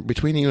trap. I'm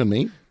between you and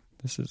me.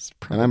 This is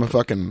and I'm a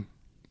fucking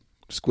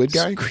squid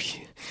guy.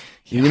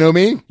 You know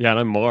me? Yeah, and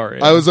I'm more.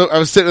 Yeah. I was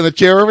sitting in the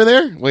chair over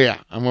there. Well, yeah,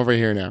 I'm over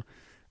here now.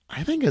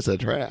 I think it's a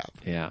trap.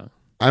 Yeah.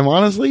 I'm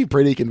honestly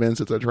pretty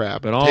convinced it's a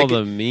trap. But all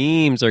the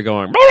memes are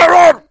going...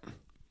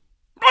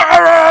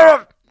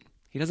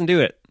 He doesn't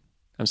do it.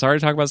 I'm sorry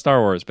to talk about Star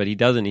Wars, but he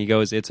doesn't. He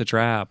goes, it's a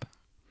trap.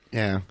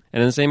 Yeah.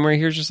 And in the same way,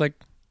 here's just like,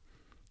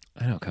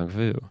 I know Kung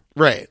Fu.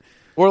 Right.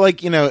 Or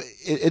like,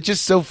 it's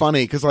just so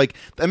funny because like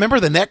I remember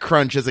the neck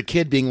crunch as a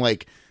kid being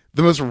like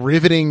the most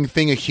riveting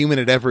thing a human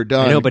had ever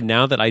done. I know, but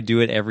now that I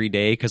do it every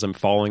day because I'm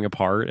falling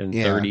apart and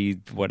Yeah. 30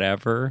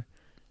 whatever,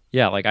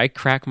 yeah, like I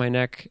crack my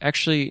neck.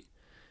 Actually,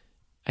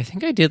 I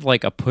think I did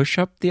like a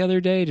push-up the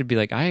other day to be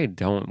like, I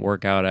don't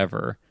work out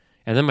ever.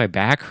 And then my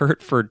back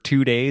hurt for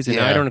 2 days, and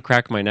now I Yeah. don't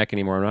crack my neck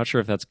anymore. I'm not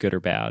sure if that's good or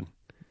bad.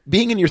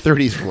 Being in your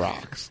 30s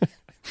rocks.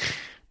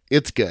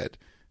 It's good.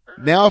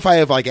 Now if I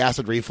have like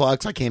acid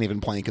reflux, I can't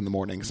even plank in the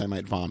morning because I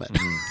might vomit.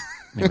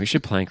 Man, we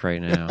should plank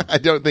right now. I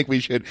don't think we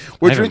should.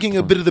 We're I haven't drinking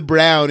a bit of the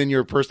brown in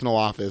your personal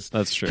office.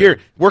 That's true. Here,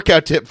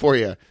 workout tip for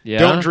you. Yeah?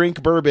 Don't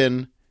drink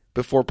bourbon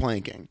before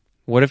planking.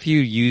 What if you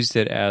used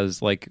it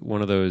as like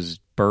one of those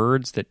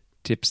birds that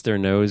dips their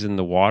nose in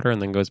the water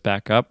and then goes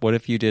back up? What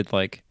if you did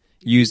like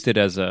used it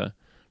as a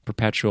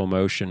perpetual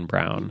motion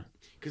brown?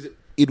 Because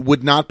it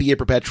would not be a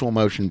perpetual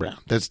motion brown.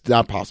 That's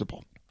not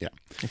possible. Yeah.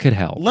 It could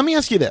help. Let me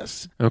ask you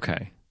this.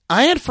 Okay.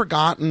 I had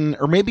forgotten,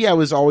 or maybe I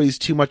was always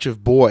too much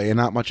of boy and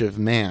not much of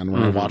man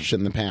when I watched it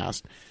in the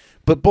past.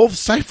 But both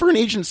Cypher and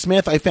Agent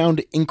Smith I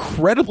found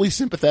incredibly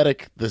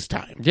sympathetic this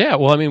time. Yeah,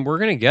 well, I mean, we're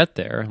going to get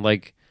there.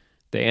 Like,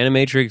 the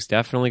Animatrix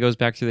definitely goes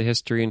back to the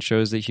history and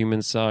shows that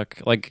humans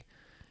suck. Like,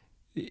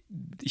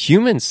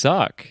 humans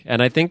suck. And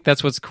I think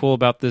that's what's cool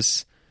about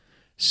this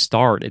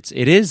start.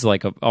 It is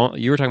like,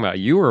 you were talking about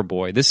you were a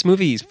boy. This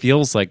movie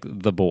feels like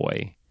the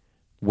boy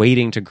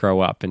waiting to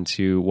grow up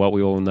into what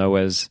we will know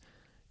as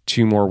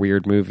 2 more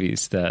weird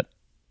movies that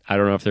I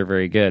don't know if they're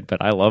very good,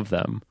 but I love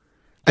them.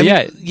 But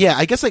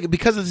I guess like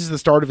because this is the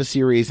start of a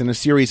series, and a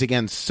series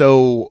again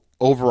so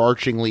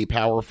overarchingly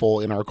powerful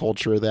in our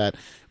culture that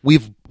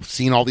we've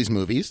seen all these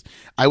movies.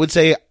 I would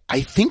say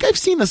I think I've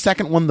seen the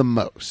second one the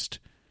most.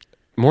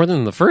 More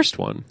than the first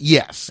one.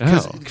 Yes,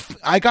 because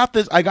I got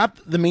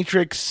The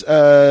Matrix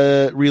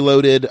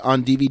Reloaded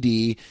on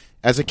DVD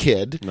as a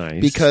kid.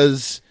 Nice.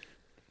 Because,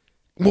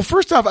 well,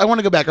 first off, I want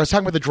to go back. I was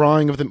talking about the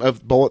drawing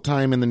of Bullet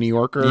Time in the New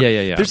Yorker.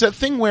 Yeah. There's that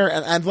thing where,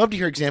 and I'd love to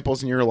hear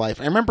examples in your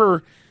life. I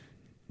remember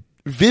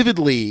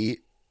vividly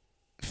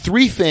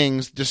 3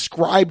 things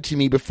described to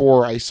me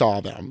before I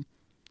saw them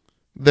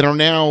that are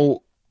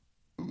now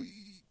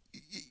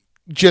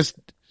just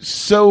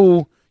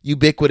so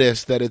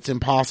ubiquitous that it's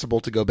impossible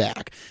to go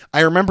back.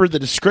 I remember the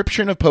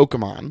description of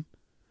Pokemon,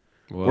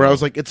 where I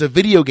was like, it's a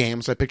video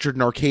game, so I pictured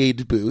an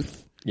arcade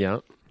booth. Yeah.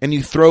 And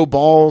you throw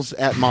balls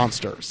at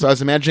monsters. So I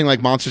was imagining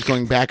like monsters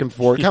going back and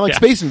forth, kind of like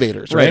Space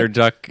Invaders, right? Or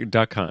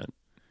Duck Hunt.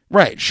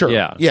 Right, sure.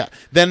 Yeah.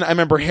 Then I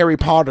remember Harry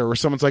Potter, where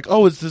someone's like,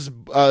 "Oh, is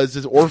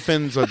this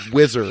orphan's a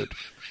wizard?"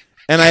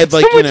 And I had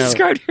like, Someone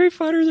described Harry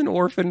Potter as an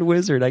orphaned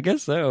wizard. I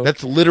guess so.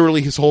 that's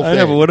literally his whole thing. I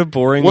know, but what a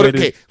boring way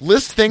to...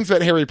 List things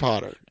about Harry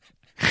Potter.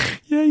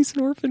 Yeah, he's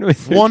an orphan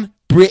wizard. 1,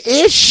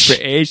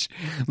 British.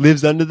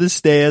 Lives under the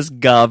stairs,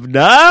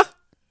 governor.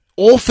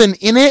 Orphan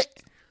in it.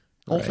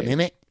 Right. Orphan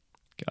in it.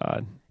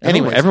 God.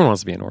 Anyways. Everyone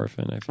wants to be an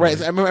orphan. I feel Right.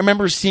 like. I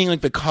remember seeing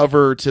like the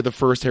cover to the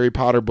first Harry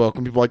Potter book,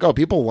 and people were like, "Oh,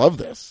 people love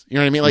this." You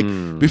know what I mean?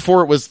 Like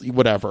before it was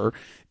whatever.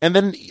 And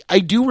then I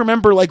do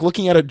remember like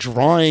looking at a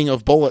drawing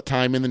of Bullet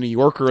Time in the New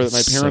Yorker that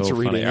my parents so were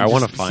reading. funny. and I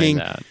want to just find seeing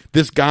that.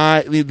 This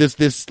guy,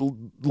 this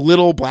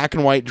little black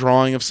and white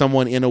drawing of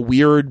someone in a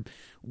weird.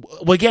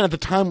 Well, again, at the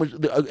time, was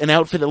an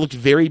outfit that looked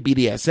very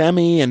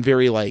BDSM-y and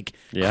very like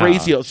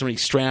crazy. So many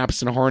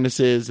straps and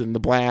harnesses and the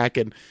black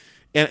and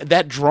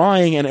that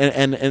drawing and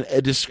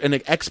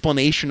an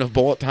explanation of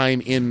Bullet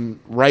Time in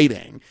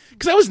writing.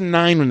 Because I was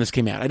 9 when this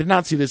came out. I did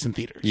not see this in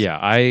theaters. Yeah,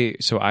 I'll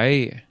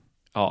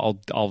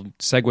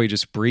segue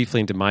just briefly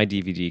into my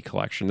DVD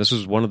collection. This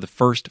was one of the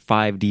first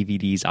 5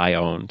 DVDs I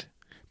owned.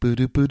 Is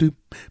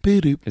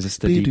this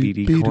the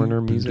DVD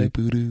corner music?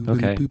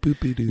 Okay.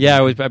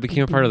 Yeah, I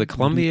became a part of the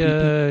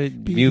Columbia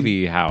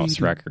Movie House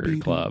Record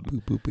Club.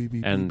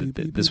 And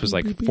this was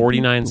like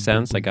 49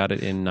 cents. I got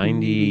it in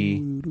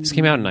 90... This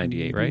came out in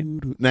 98, right?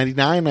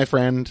 99, my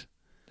friend.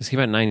 This came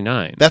out in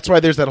 99. That's why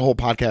there's that whole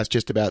podcast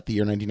just about the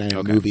year 99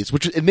 in movies,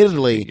 which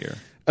admittedly,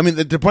 I mean,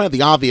 to point out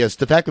the obvious,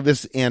 the fact that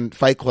this and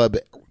Fight Club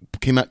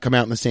come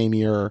out in the same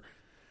year...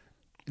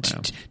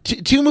 Wow.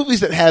 2 movies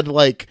that had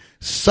like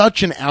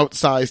such an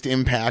outsized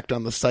impact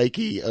on the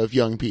psyche of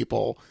young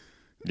people.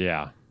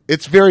 Yeah.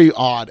 It's very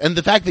odd. And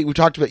the fact that we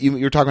talked about, you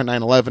were talking about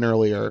 9/11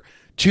 earlier,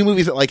 2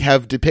 movies that like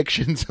have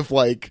depictions of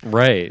like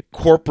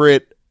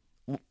corporate,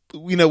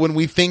 when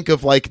we think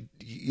of like,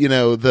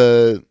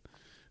 the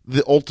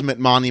ultimate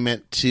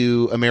monument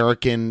to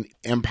American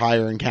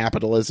empire and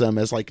capitalism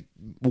as like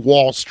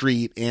Wall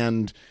Street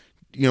and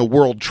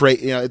world trade,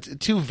 it's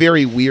 2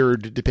 very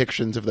weird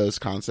depictions of those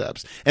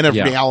concepts and of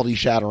reality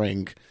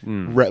shattering,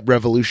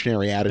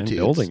 revolutionary attitudes, and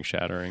building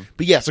shattering.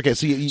 But yes, okay.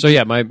 So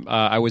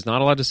I was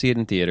not allowed to see it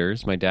in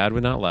theaters. My dad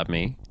would not let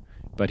me,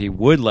 but he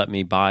would let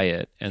me buy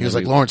it. And he was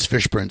like, Lawrence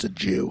Fishburne's a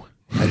Jew.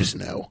 I just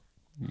know.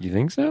 You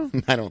think so?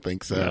 I don't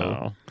think so.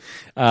 No.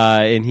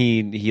 And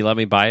he let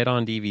me buy it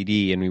on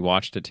DVD, and we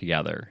watched it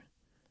together.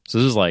 So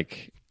this is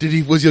like.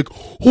 Was he like,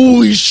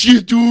 holy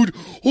shit, dude,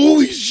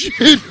 holy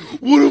shit,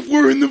 what if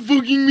we're in the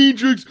fucking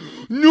Matrix?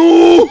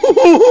 No.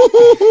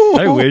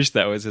 I wish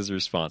that was his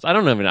response. I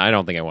don't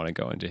think I want to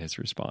go into his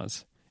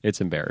response.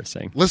 It's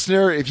embarrassing.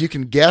 Listener, if you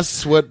can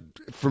guess what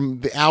from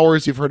the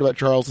hours you've heard about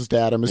Charles's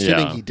dad, I'm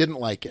assuming Yeah. he didn't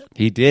like it.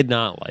 He did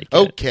not like it.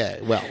 Okay,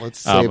 well, let's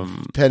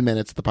save 10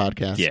 minutes of the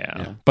podcast.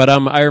 Yeah. But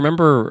I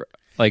remember,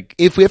 like,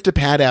 If we have to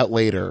pad out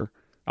later,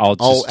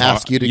 I'll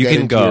ask you to you get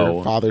can into go.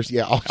 your father's.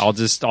 Yeah,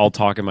 I'll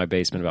talk in my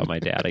basement about my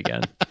dad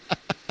again.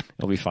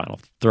 It'll be fine.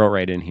 I'll throw it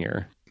right in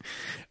here.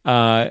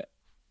 I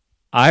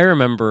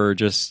remember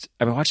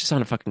I watched this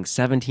on a fucking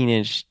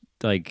 17-inch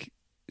like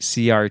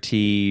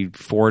CRT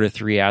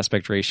 4:3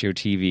 aspect ratio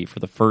TV for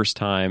the first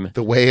time.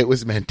 the way it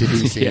was meant to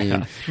be seen.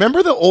 Yeah.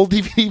 Remember the old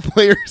DVD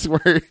players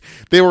where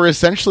they were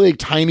essentially like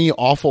tiny,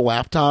 awful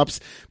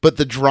laptops, but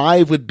the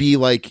drive would be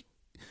like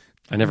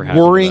I never had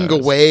one of whirring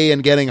those. away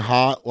and getting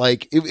hot.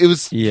 Like it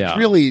was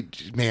really,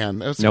 man.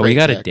 That was No, great we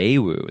got tech. a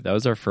Daewoo. That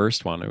was our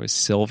first one. It was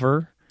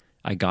silver.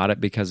 I got it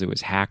because it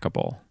was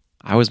hackable.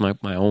 I was my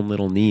own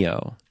little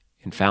Neo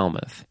in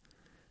Falmouth.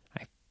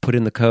 I put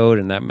in the code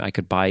and that I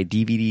could buy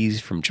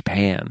DVDs from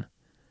Japan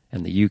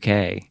and the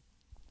UK.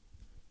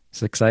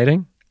 It's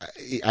exciting.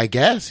 I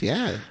guess,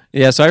 yeah.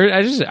 Yeah, so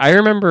I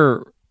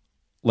remember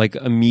like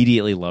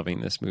immediately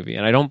loving this movie,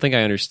 and I don't think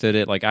I understood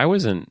it. Like I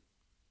wasn't,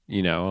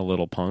 a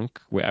little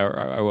punk,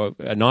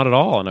 not at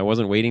all, and I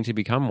wasn't waiting to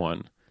become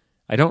one.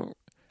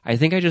 I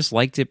think I just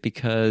liked it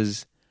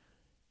because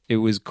it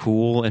was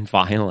cool and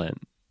violent.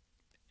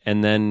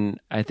 And then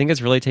I think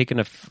it's really taken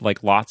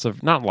not lots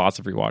of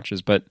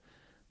rewatches, but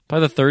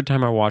by the third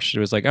time I watched it, it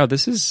was like, oh,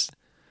 this is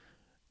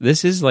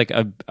like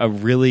a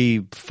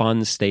really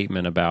fun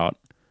statement about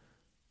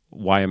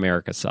why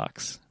America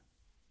sucks.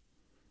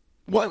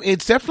 Well,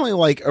 it's definitely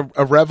like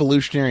a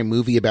revolutionary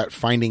movie about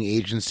finding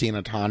agency and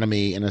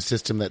autonomy in a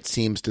system that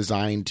seems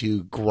designed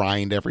to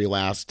grind every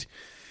last.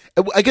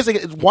 I guess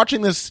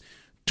watching this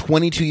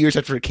 22 years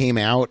after it came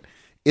out,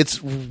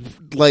 it's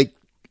like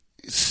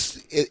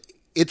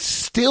it's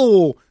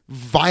still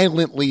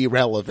violently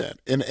relevant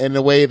in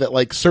a way that,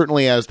 like,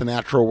 certainly as the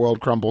natural world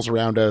crumbles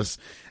around us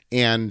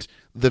and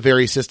the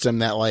very system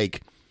that,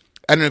 like,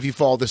 I don't know if you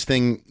follow this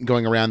thing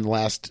going around the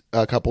last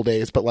couple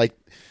days, but like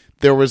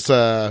there was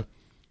this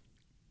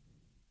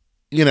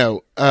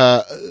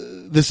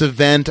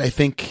event, I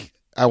think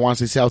I want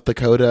to say South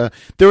Dakota.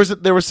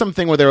 There was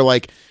something where they were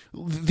like,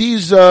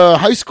 these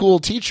high school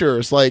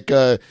teachers like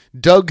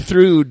dug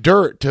through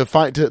dirt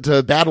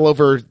to battle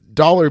over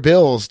dollar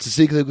bills to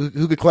see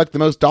who could collect the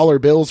most dollar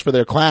bills for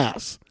their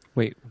class.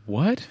 Wait,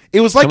 what?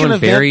 It was like an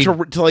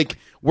event to like,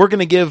 we're going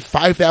to give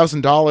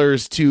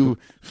 $5,000 to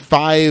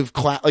 5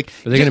 class. Like,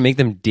 are they going to make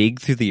them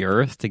dig through the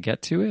earth to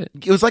get to it?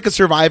 It was like a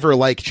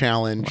Survivor-like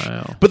challenge.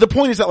 Wow. But the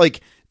point is that, like,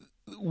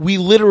 we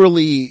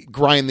literally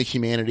grind the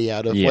humanity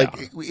out of,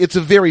 like, it's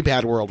a very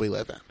bad world we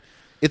live in.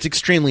 It's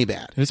extremely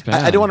bad. It's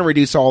bad. I don't want to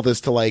reduce all this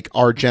to, like,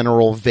 our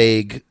general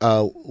vague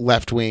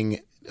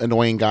left-wing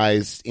annoying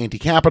guys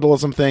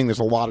anti-capitalism thing. There's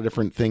a lot of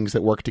different things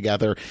that work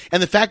together,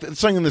 and the fact that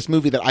something in this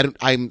movie that I don't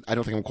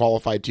think I'm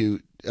qualified to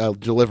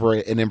deliver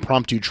an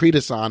impromptu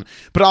treatise on,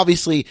 but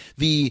obviously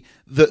the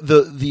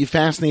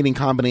fascinating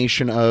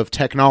combination of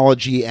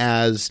technology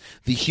as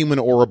the human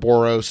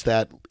Ouroboros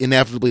that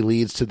inevitably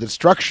leads to the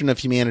destruction of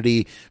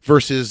humanity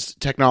versus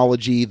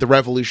technology, the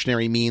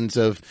revolutionary means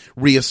of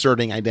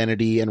reasserting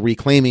identity and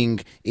reclaiming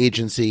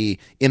agency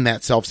in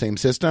that self-same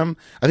system.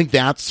 I think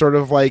that's sort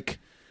of like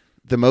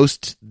the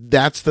most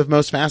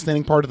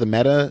fascinating part of the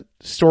meta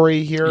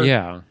story here.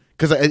 Yeah.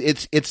 Because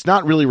it's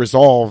not really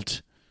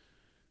resolved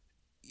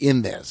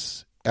in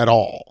this at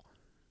all,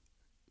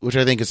 which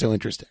I think is so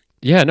interesting.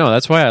 Yeah, no,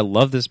 that's why I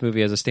love this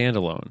movie as a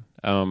standalone.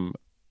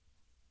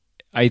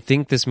 I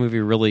think this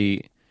movie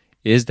really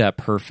is that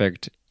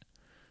perfect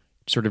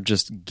sort of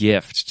just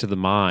gift to the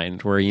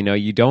mind where,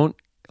 you don't,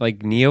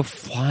 like, Neo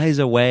flies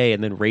away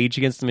and then Rage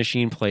Against the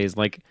Machine plays.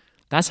 Like,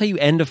 that's how you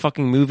end a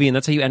fucking movie and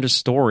that's how you end a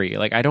story.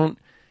 Like, I don't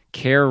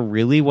care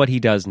really what he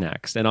does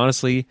next. And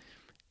honestly,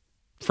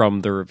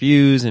 from the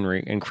reviews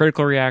and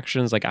critical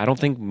reactions, like, I don't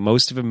think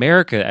most of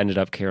America ended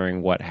up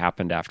caring what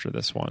happened after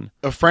this one.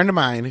 A friend of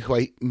mine who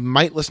I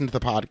might listen to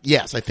the pod,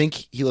 yes, I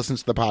think he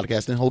listens to the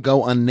podcast, and he'll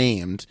go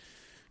unnamed,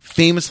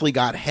 famously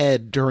got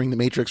head during the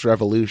Matrix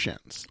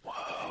Revolutions.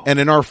 Whoa. And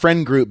in our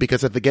friend group,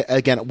 because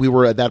again, we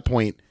were at that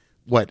point,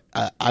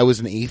 I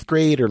was in 8th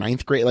grade or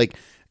 9th grade, like,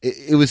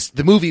 it was,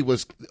 the movie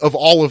was, of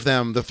all of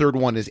them, the third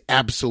one is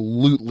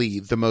absolutely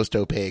the most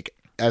opaque,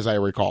 as I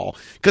recall.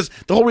 Because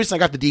the whole reason I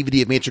got the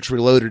DVD of Matrix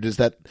Reloaded is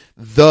that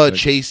the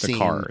chase scene,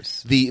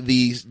 cars.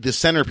 the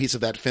centerpiece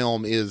of that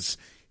film is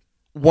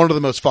one of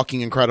the most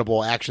fucking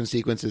incredible action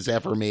sequences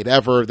ever made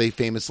ever. They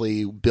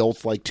famously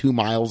built like 2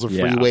 miles of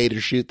freeway to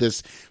shoot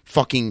this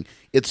fucking,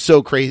 it's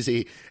so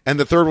crazy. And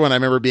the third one, I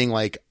remember being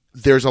like,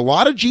 there's a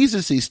lot of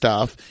Jesus-y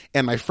stuff,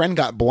 and my friend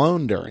got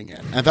blown during it.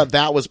 And I thought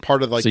that was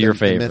part of, like, your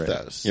favorite, the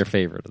mythos. Your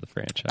favorite of the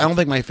franchise. I don't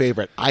think my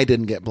favorite. I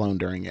didn't get blown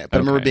during it. But I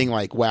remember being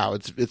like, wow,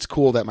 it's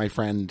cool that my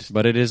friend...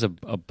 But it is a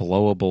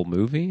blowable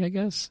movie, I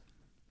guess?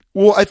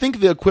 Well, I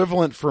think the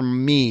equivalent for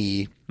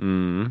me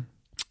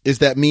is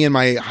that me and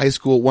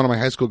one of my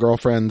high school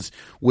girlfriends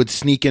would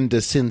sneak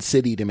into Sin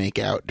City to make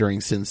out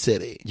during Sin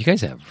City. You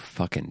guys have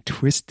fucking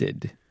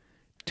twisted.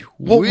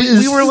 Well,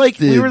 we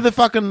were the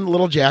fucking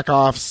little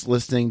jack-offs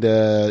listening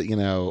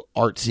to,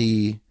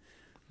 artsy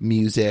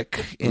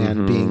music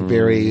and being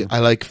very, I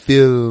like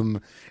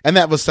film. And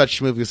that was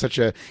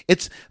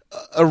it's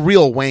a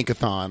real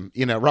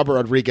wankathon. Robert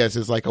Rodriguez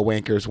is like a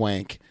wanker's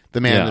wank. The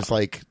man is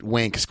like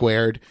wank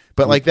squared.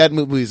 But like that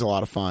movie is a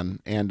lot of fun.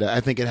 And I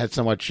think it had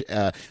so much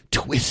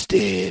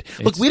twisted.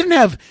 Look, we didn't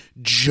have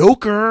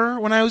Joker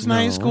when I was in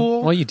high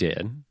school. Well, you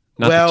did.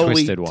 Not the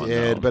twisted one,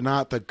 though. But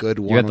not the good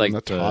one. You had like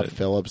the Todd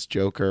Phillips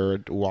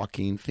Joker,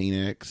 Joaquin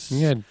Phoenix.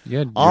 You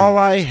had all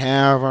I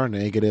have are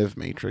negative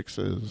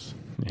matrices.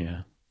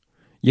 Yeah.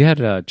 You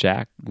had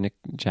Jack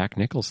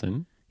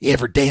Nicholson. You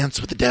ever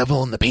dance with the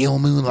devil in the pale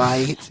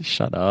moonlight?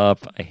 Shut up.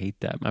 I hate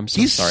that. I'm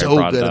so He's sorry. He's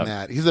so good in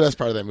that. He's the best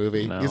part of that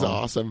movie. No. He's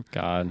awesome.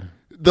 God.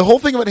 The whole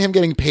thing about him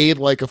getting paid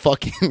like a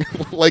fucking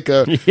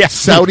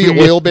Saudi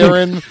oil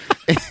baron.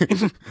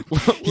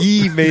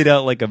 He made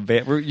out like a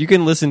bat. You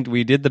can listen.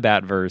 We did the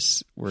bat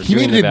verse. He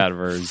made the bat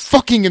verse.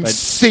 Fucking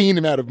insane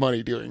amount of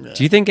money doing that.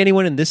 Do you think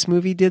anyone in this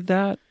movie did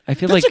that? I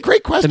feel that's like a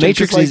great question. The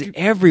Matrix is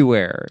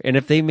everywhere, and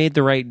if they made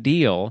the right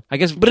deal, I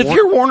guess. But if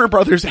you're Warner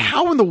Brothers,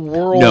 how in the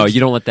world? No, you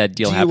don't let that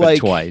deal happen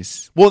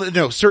twice. Well,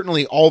 no,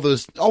 certainly all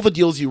the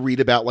deals you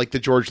read about, like the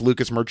George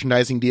Lucas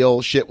merchandising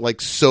deal, shit,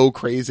 like so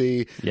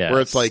crazy,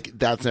 where it's like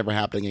that's never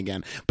happening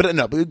again. But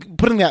no,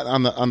 putting that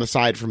on the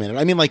side for a minute.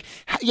 I mean, like,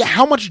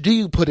 how much do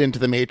you put into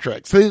the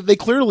Matrix? They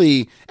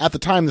clearly at the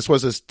time this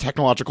was this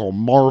technological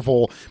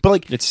marvel, but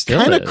like it still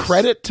kind of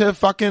credit to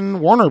fucking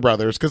Warner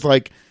Brothers because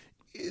like.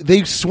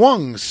 They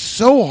swung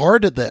so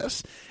hard at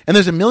this. And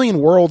there's a million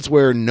worlds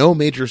where no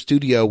major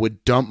studio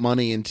would dump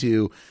money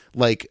into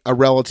like a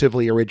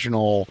relatively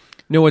original.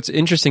 No, what's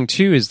interesting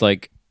too is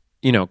like,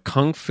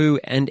 kung fu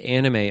and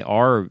anime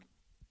are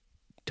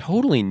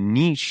totally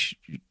niche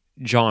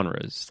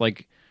genres.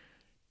 Like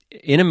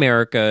in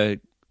America,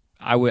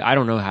 I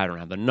don't know how to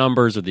have the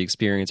numbers or the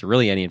experience or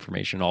really any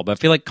information at all, but I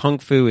feel like kung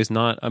fu is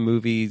not a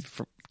movie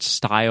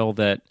style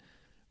that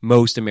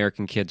most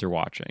American kids are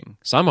watching.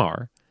 Some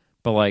are.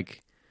 But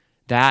like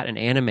that and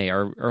anime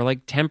are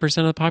like 10%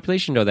 of the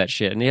population know that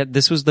shit. And yet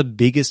this was the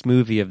biggest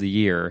movie of the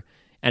year.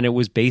 And it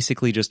was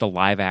basically just a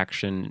live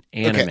action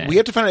anime. Okay, we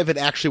have to find out if it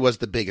actually was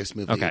the biggest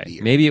movie of the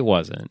year. Maybe it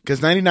wasn't.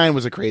 Because 99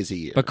 was a crazy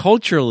year. But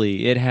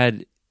culturally, it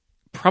had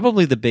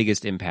probably the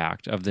biggest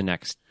impact of the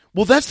next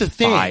that's the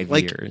thing. 5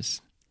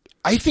 years.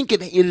 I think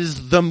it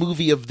is the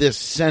movie of this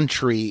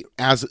century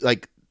as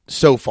like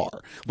so far.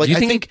 Like do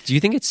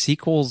you think its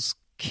sequels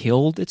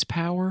killed its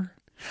power?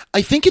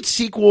 I think its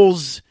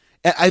sequels...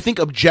 I think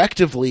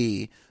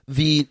objectively,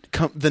 the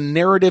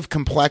narrative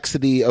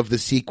complexity of the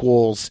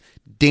sequels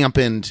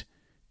dampened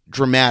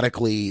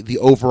dramatically the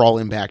overall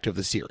impact of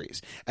the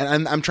series.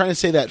 And I'm trying to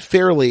say that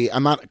fairly.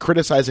 I'm not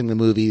criticizing the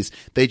movies.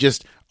 They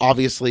just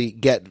obviously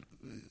get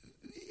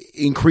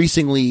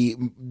increasingly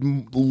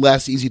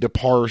less easy to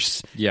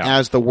parse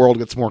as the world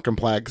gets more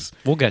complex.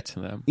 We'll get to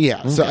them.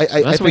 Yeah. That's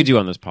what we do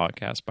on this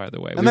podcast, by the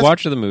way. We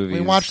watch the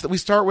movies. We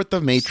start with the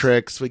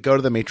Matrix. We go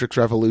to the Matrix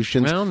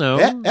Revolutions. Well, no.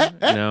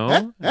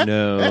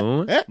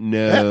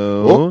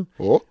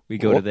 We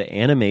go to the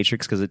Animatrix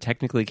because it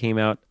technically came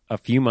out a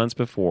few months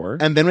before.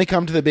 And then we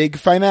come to the big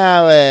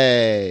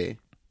finale.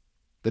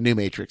 The new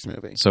Matrix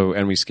movie. So,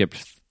 and we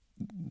skipped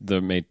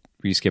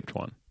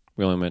one.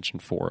 We only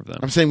mentioned 4 of them.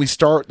 I'm saying we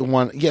start the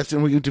one. Yes,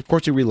 and we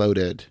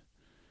Reloaded.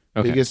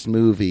 Okay. Biggest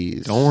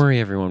movies. Don't worry,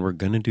 everyone. We're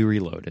going to do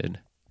Reloaded.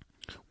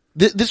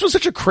 This was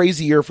such a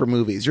crazy year for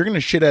movies. You're going to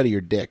shit out of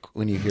your dick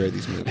when you hear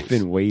these movies. I've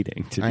been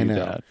waiting to do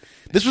that.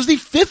 This was the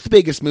 5th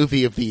biggest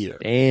movie of the year.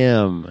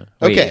 Damn.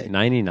 Okay.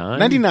 99?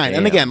 99. Damn.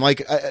 And again,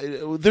 like,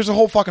 there's a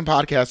whole fucking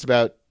podcast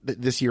about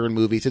this year in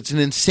movies. It's an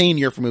insane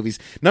year for movies.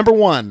 Number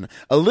 1,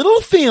 a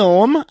little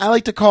film I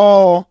like to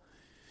call...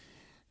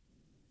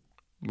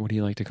 What do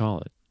you like to call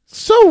it?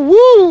 So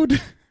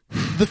wooed.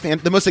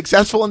 The most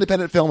successful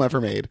independent film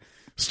ever made.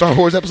 Star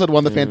Wars Episode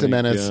 1, The Phantom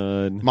Menace.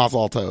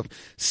 Mazel Tov.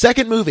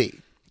 Second movie.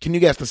 Can you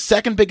guess the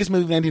second biggest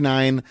movie of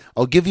 99?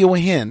 I'll give you a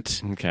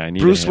hint. Okay,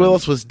 Bruce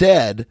Willis was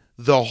dead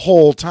the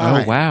whole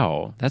time. Oh,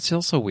 wow. That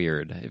feels so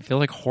weird. I feel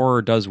like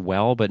horror does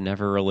well, but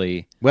never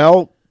really...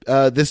 Well...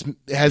 this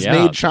has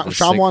made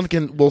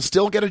Shyamalan will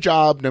still get a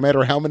job no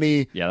matter how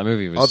many. Yeah, the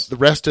movie was the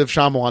rest of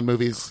Shyamalan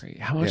movies.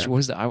 Great. How much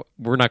was that?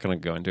 We're not going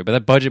to go into it, but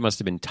that budget must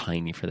have been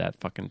tiny for that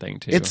fucking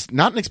thing too. It's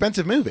not an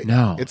expensive movie.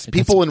 No, it's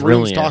people in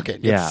rooms talking.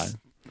 Yeah,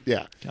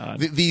 yeah.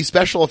 The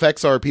special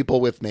effects are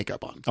people with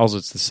makeup on. Also,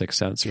 it's the Sixth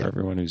Sense for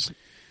everyone who's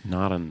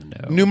not on the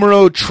know.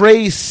 Numero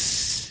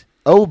tres.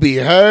 Oh,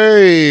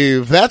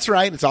 behave. That's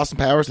right. It's Austin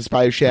Powers, the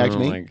spy who shagged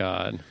me. Oh my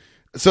god.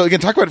 So again,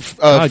 talk about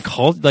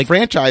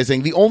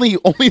franchising. The only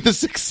The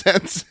Sixth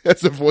Sense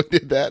has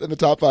avoided that in the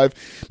top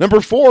 5.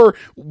 Number 4,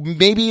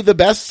 maybe the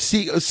best.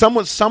 Some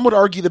would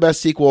argue the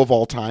best sequel of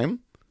all time.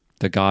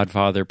 The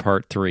Godfather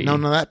Part 3. No,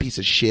 that piece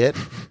of shit.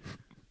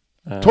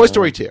 Toy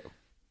Story 2.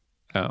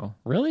 Oh,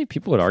 really?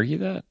 People would argue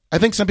that? I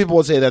think some people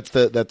would say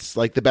that's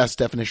like the best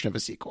definition of a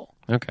sequel.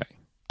 Okay.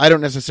 I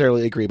don't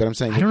necessarily agree, but I'm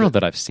saying I don't know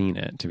that I've seen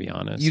it, to be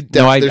honest.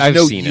 there's I've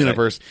no seen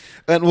universe.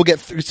 And we'll get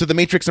through. So The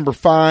Matrix number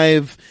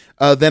 5.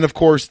 Then, of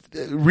course,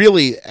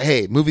 really,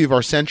 hey, movie of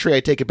our century. I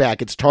take it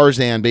back. It's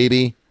Tarzan,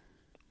 baby.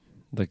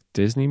 The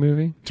Disney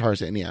movie?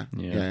 Tarzan, yeah.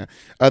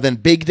 Then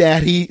Big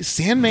Daddy,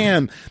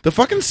 Sandman. The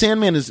fucking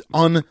Sandman is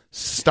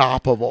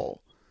unstoppable.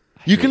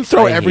 You can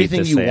throw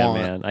everything you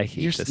want. I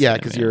hate this. Yeah,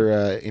 because you're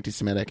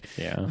anti-Semitic.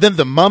 Yeah. Then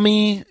The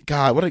Mummy.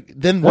 God,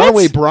 then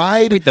Runaway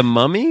Bride. Wait, The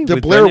Mummy? The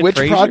With Blair Brendan Witch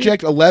Fraser?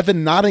 Project.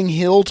 11. Notting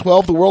Hill.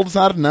 12. The World Is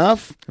Not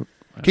Enough.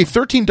 Okay,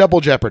 13. Double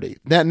Jeopardy.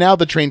 Now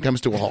the train comes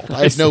to a halt.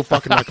 I have no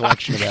fucking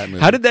recollection of that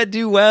movie. How did that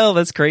do well?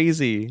 That's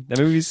crazy. That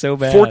movie's so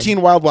bad.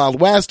 14. Wild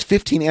Wild West.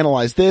 15.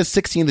 Analyze This.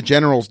 16. The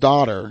General's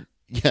Daughter.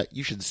 Yeah,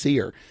 you should see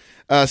her.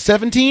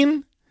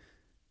 17.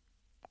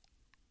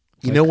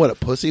 You know what a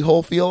pussy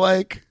hole feel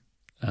like?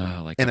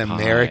 Oh, like An a pie.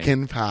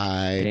 American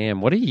Pie.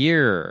 Damn, what a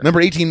year. Number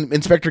 18,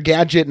 Inspector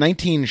Gadget.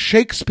 19,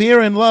 Shakespeare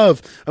in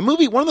Love. A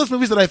movie, one of those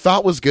movies that I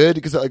thought was good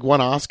because it like won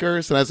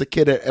Oscars. And as a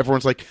kid,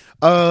 everyone's like,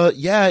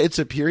 yeah, it's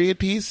a period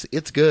piece.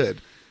 It's good.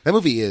 That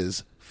movie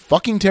is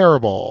fucking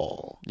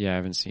terrible. Yeah, I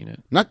haven't seen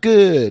it. Not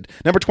good.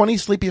 Number 20,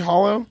 Sleepy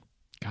Hollow.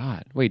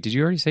 God. Wait, did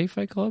you already say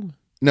Fight Club?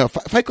 No,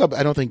 Fight Club,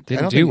 I don't think.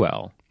 Didn't do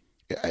well.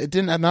 It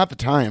didn't, not at the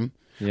time.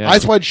 Yeah.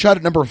 Eyes Wide Shut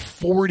at number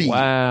 40.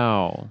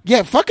 Wow.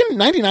 Yeah, fucking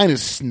 99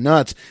 is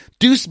nuts.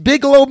 Deuce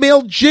Bigelow,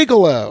 Male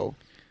Gigolo.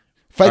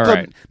 Fight All Club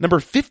right.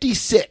 number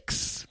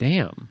 56.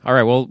 Damn. All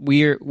right. Well,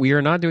 we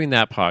are not doing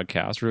that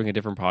podcast. We're doing a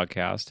different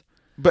podcast.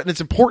 But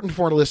it's important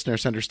for our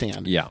listeners to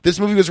understand. Yeah.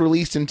 This movie was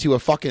released into a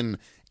fucking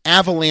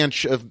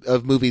avalanche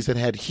of movies that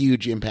had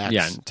huge impacts.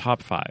 Yeah,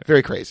 top 5.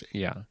 Very crazy.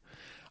 Yeah.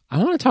 I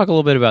want to talk a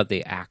little bit about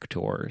the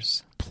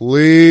actors.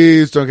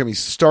 Please don't get me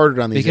started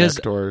on these Because-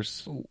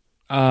 actors.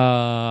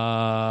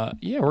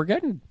 Yeah, we're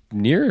getting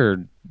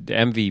near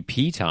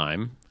MVP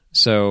time.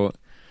 So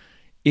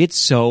it's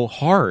so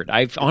hard.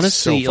 I've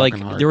honestly, so like,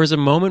 fucking hard. there was a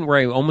moment where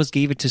I almost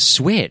gave it to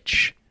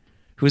Switch,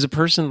 who is a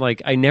person,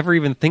 like, I never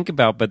even think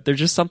about, but there's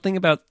just something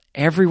about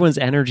everyone's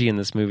energy in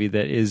this movie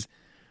that is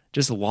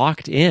just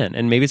locked in.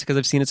 And maybe it's because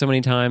I've seen it so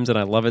many times and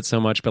I love it so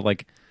much, but,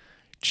 like,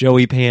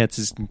 Joey Pants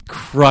is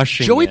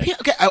crushing Joey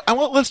it. Okay,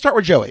 let's start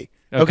with Joey.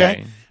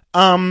 Okay.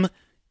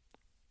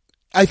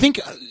 I think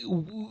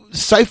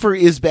Cypher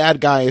is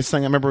bad guy is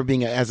something I remember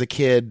being as a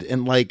kid,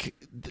 and like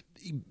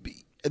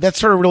that's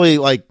sort of really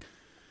like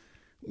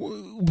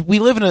we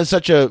live in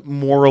such a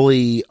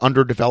morally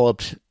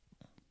underdeveloped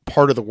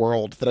part of the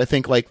world that I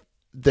think like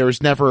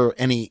there's never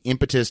any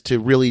impetus to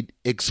really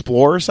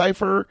explore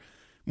Cypher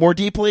more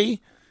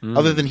deeply,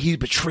 other than he's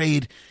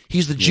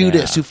the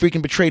Judas who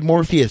freaking betrayed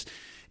Morpheus,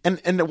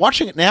 and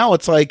watching it now,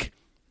 it's like.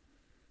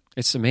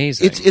 It's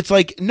amazing. It's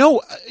like,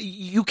 no,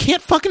 you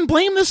can't fucking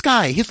blame this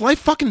guy. His life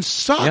fucking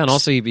sucks. Yeah, and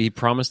also he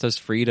promised us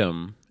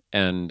freedom,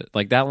 and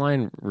like that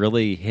line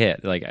really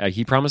hit. Like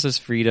he promised us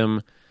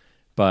freedom,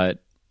 but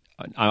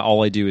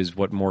all I do is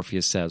what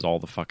Morpheus says all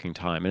the fucking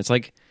time. And it's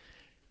like,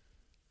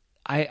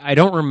 I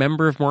don't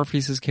remember if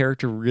Morpheus's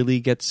character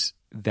really gets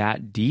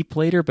that deep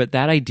later, but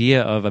that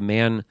idea of a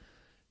man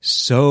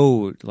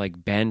so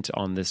like bent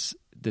on this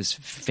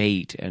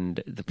fate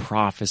and the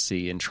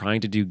prophecy and trying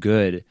to do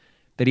good,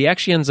 that he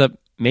actually ends up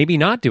maybe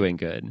not doing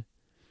good.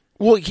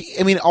 Well,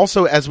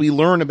 also as we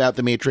learn about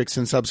the Matrix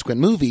in subsequent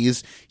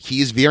movies,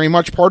 he's very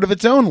much part of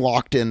its own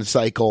locked-in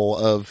cycle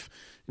of,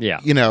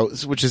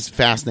 which is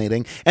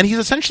fascinating. And he's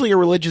essentially a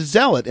religious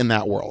zealot in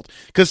that world.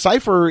 Because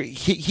Cypher,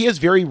 he has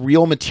very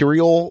real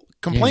material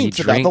complaints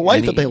about the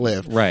life that they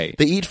live. Right.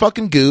 They eat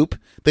fucking goop.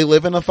 They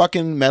live in a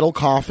fucking metal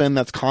coffin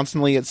that's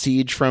constantly at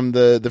siege from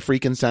the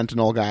freaking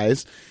Sentinel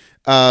guys.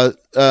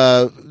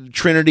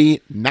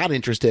 Trinity, not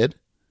interested.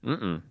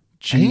 Mm-mm.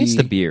 I think it's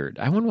the beard.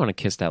 I wouldn't want to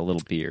kiss that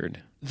little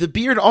beard. The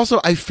beard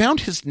also, I found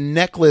his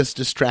necklace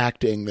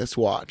distracting this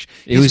watch.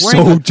 It was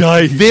wearing so a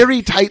tight.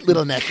 Very tight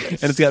little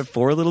necklace. And it's got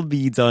 4 little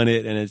beads on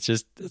it, and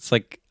it's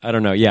like, I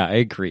don't know. Yeah, I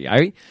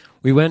agree.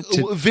 We went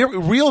to... Very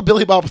real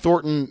Billy Bob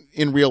Thornton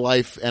in real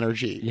life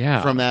energy.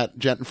 Yeah.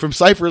 From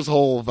Cypher's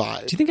whole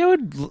vibe. Do you think I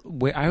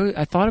would...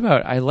 I thought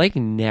about... I like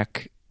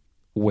neck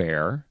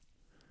wear.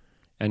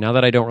 And now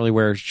that I don't really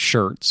wear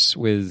shirts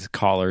with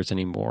collars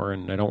anymore,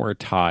 and I don't wear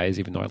ties,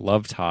 even though I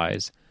love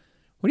ties,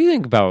 what do you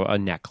think about a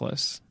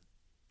necklace?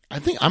 I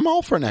think I'm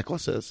all for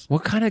necklaces.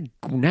 What kind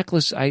of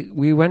necklace?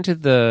 We went to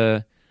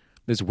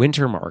this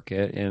winter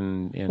market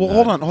in well,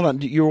 hold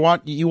on. You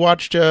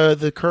watched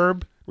the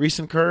Curb,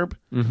 recent Curb?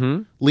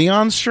 Mm-hmm.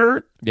 Leon's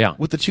shirt? Yeah.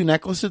 With the 2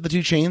 necklaces, the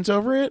 2 chains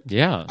over it?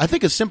 Yeah. I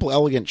think a simple,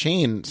 elegant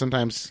chain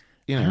sometimes,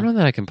 I don't know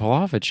that I can pull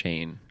off a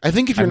chain. I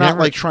think if you're not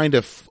like trying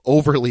to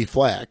overly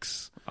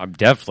flex... I'm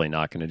definitely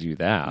not going to do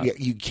that. Yeah,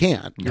 you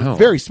can't. You're No.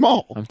 very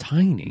small. I'm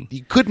tiny.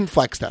 You couldn't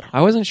flex that hard.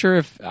 I wasn't sure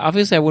if...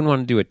 Obviously, I wouldn't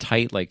want to do a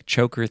tight, like,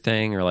 choker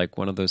thing or, like,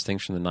 one of those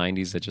things from the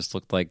 90s that just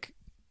looked like...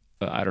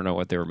 I don't know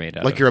what they were made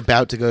out of. Like you're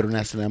about to go to an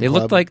S&M They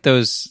club. looked like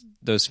those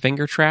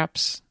finger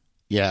traps,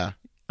 Yeah.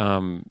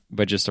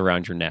 but just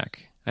around your neck.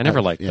 I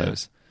never liked yeah.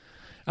 those.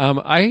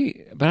 But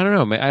I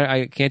don't know.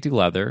 I can't do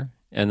leather.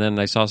 And then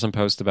I saw some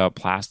post about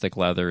plastic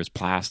leather is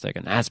plastic,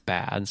 and that's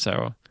bad.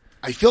 So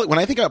I feel like when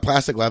I think about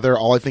plastic leather,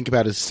 all I think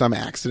about is some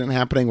accident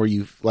happening where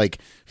you've like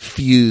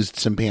fused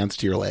some pants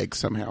to your legs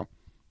somehow.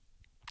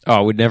 Oh, I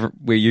would never.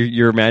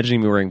 You're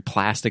imagining me wearing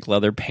plastic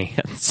leather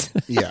pants.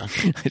 Yeah.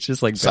 It's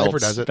just like Cypher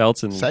belts, does it.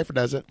 belts and Cypher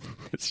does it.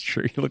 It's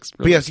true. He looks. But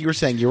Really... yes, you were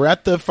saying you were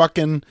at the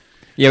fucking.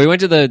 Yeah, we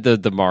went to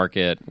the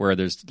market where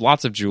there's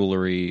lots of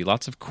jewelry,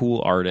 lots of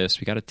cool artists.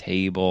 We got a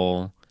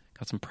table,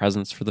 got some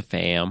presents for the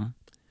fam,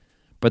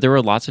 but there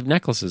were lots of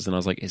necklaces, and I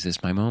was like, "Is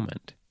this my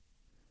moment?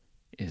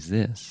 Is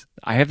this?"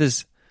 I have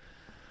this.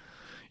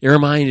 It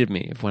reminded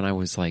me of when I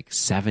was like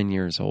 7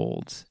 years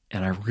old,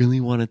 and I really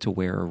wanted to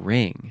wear a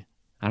ring.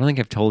 I don't think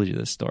I've told you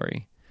this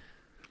story.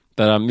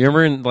 But you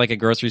remember in like at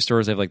grocery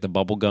stores, they have like the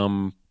bubble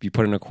gum. You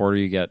put in a quarter,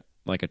 you get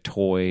like a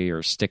toy or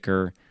a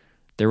sticker.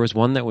 There was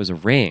one that was a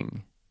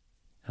ring.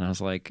 And I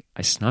was like,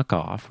 I snuck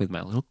off with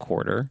my little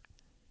quarter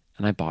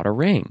and I bought a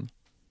ring.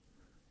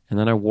 And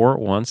then I wore it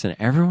once and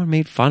everyone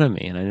made fun of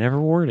me and I never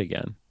wore it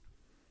again.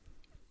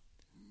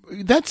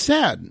 That's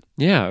sad.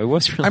 Yeah, it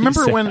was really I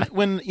remember sad.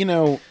 when you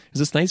know... It was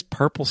this nice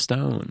purple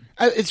stone.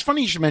 It's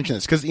funny you should mention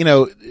this because, you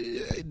know,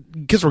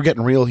 because we're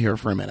getting real here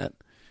for a minute.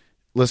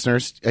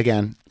 Listeners,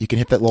 again, you can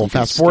hit that little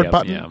fast forward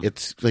button. Yeah.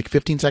 It's like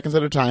 15 seconds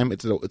at a time.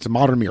 It's a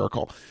modern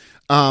miracle.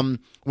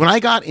 When I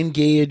got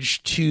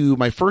engaged to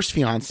my first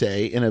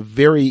fiance in a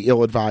very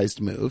ill-advised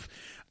move,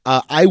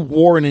 I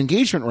wore an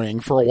engagement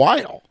ring for a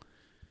while.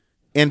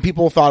 And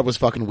people thought it was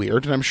fucking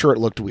weird, and I'm sure it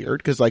looked weird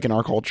because, like, in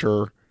our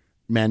culture,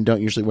 men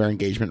don't usually wear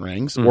engagement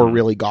rings or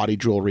really gaudy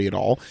jewelry at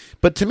all.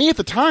 But to me at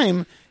the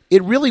time,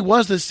 it really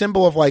was this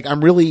symbol of like,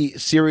 I'm really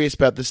serious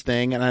about this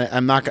thing, and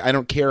I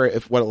don't care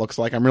if what it looks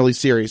like. I'm really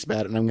serious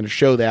about it, and I'm going to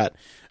show that.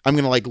 I'm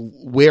going to like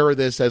wear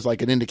this as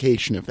like an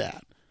indication of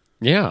that.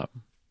 Yeah.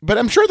 But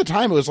I'm sure at the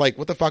time it was like,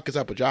 what the fuck is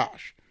up with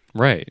Josh?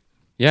 Right.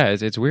 Yeah,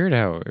 it's weird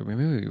how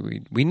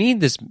we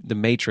need the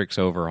Matrix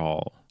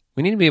overhaul.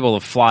 We need to be able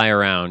to fly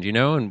around, you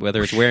know, and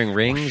whether it's wearing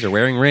rings or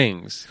wearing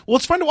rings. Well,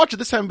 it's fun to watch it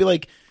this time and be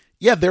like,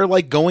 yeah, they're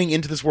like going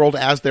into this world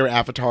as their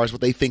avatars, what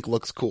they think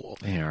looks cool.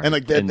 And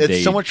like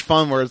it's so much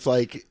fun where it's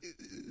like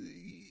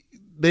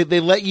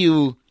they let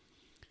you.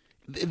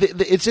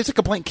 It's just like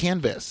a blank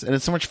canvas, and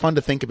it's so much fun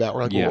to think about.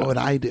 We're like, well, what would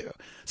I do?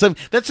 So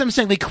that's what I'm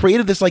saying. They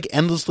created this like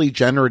endlessly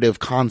generative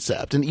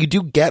concept, and you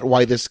do get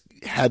why this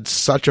had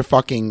such a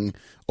fucking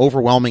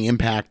overwhelming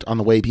impact on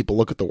the way people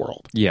look at the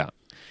world. Yeah,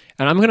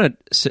 and I'm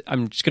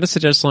just gonna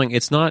suggest something.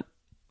 It's not.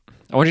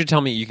 I want you to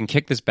tell me you can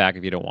kick this back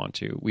if you don't want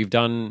to. We've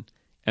done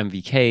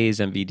MVKs,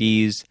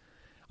 MVDs.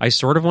 I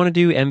sort of want to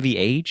do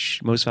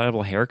MVH, most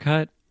valuable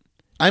haircut.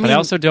 But I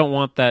also don't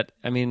want that.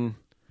 I mean,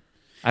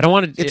 I don't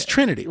want to. It's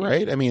Trinity,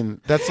 right? I mean,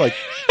 that's like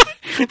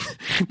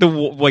the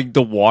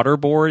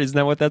waterboard. Isn't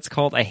that what that's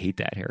called? I hate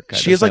that haircut.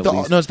 She has like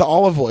it's the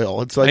olive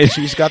oil. It's like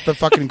she's got the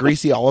fucking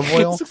greasy olive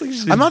oil.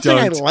 I'm not saying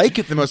I like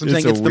it the most. I'm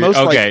saying it's the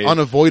most like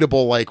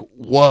unavoidable. Like,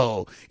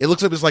 whoa! It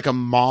looks like there's like a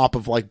mop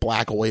of like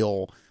black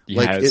oil.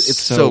 Yeah, like it's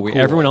so weird.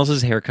 Cool. Everyone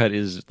else's haircut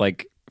is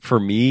like, for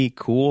me,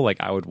 cool. Like,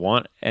 I would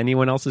want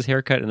anyone else's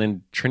haircut, and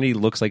then Trinity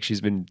looks like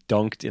she's been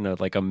dunked in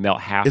a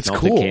half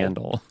melted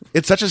candle.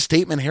 It's such a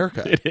statement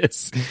haircut. It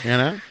is. You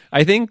know?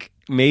 I think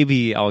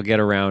maybe I'll get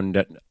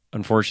around,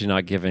 unfortunately,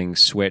 not giving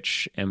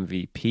Switch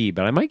MVP,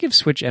 but I might give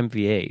Switch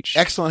MVH.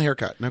 Excellent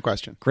haircut, no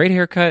question. Great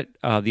haircut.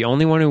 The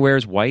only one who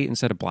wears white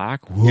instead of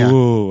black.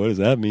 Whoa, what does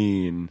that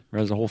mean?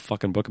 There's a whole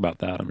fucking book about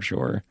that, I'm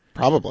sure.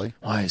 Probably.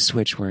 Why is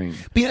Switch wearing...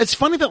 But it's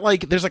funny that,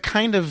 like, there's a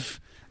kind of...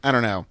 I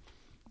don't know.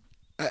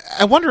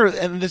 I wonder,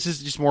 and this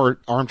is just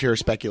more armchair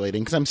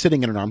speculating, because I'm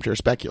sitting in an armchair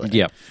speculating.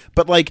 Yeah.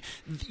 But, like,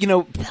 you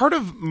know, part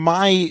of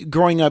my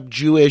growing up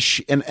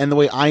Jewish and the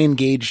way I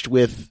engaged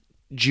with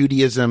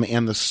Judaism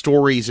and the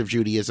stories of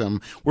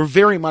Judaism were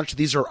very much,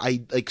 these are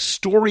like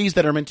stories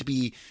that are meant to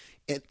be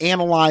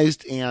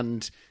analyzed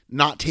and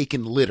not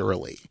taken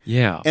literally.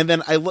 Yeah. And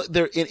then I look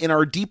there in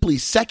our deeply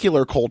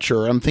secular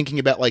culture, I'm thinking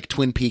about like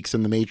Twin Peaks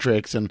and The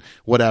Matrix and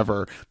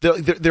whatever.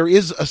 There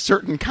is a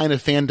certain kind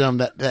of fandom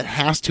that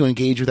has to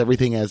engage with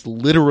everything as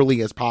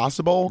literally as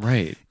possible.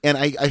 Right. And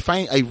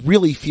I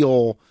really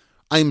feel,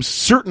 I'm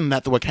certain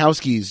that the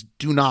Wachowskis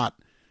do not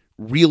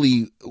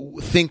really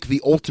think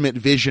the ultimate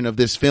vision of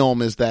this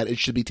film is that it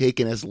should be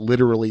taken as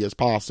literally as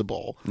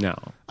possible. No.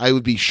 I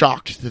would be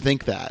shocked to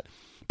think that.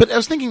 But I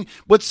was thinking,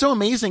 what's so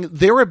amazing,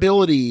 their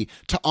ability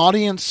to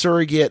audience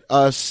surrogate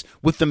us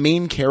with the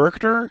main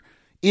character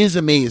is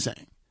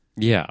amazing.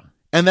 Yeah.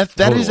 And that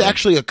is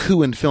actually a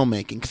coup in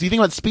filmmaking. Because you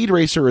think about Speed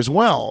Racer as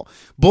well.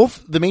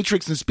 Both The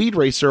Matrix and Speed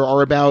Racer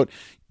are about,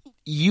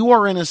 you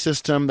are in a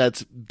system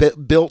that's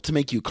built to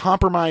make you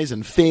compromise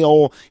and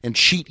fail and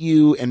cheat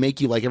you and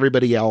make you like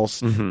everybody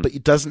else. Mm-hmm. But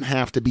it doesn't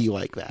have to be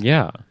like that.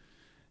 Yeah.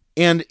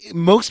 And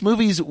most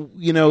movies,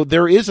 you know,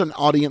 there is an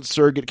audience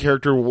surrogate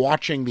character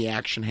watching the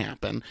action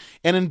happen.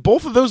 And in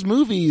both of those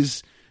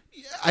movies,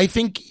 I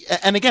think,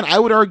 and again, I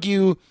would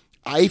argue,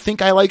 I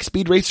think I like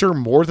Speed Racer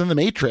more than The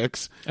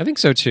Matrix. I think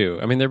so too.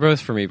 I mean, they're both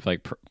for me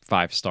like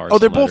 5 stars. Oh,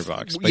 they're both.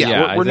 But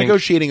we're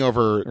negotiating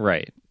over,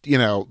 right? You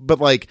know, but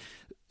like,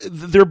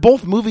 they're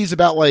both movies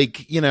about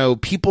like, you know,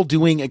 people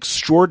doing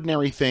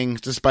extraordinary things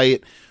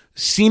despite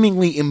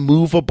seemingly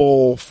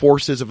immovable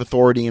forces of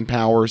authority and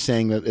power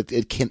saying that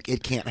it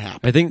can't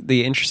happen. I think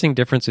the interesting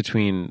difference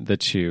between the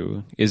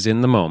two is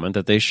in the moment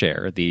that they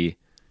share, the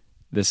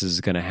this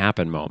is going to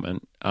happen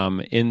moment.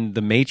 In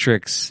The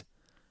Matrix,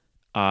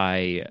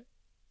 I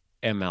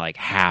am like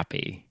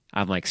happy.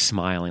 I'm like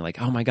smiling,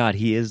 like, oh my God,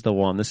 he is the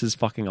one. This is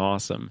fucking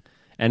awesome.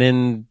 And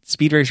in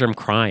Speed Racer, I'm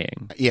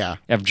crying. Yeah.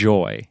 Of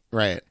joy.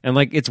 Right. And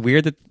like, it's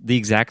weird that the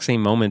exact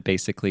same moment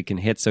basically can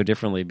hit so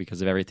differently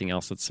because of everything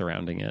else that's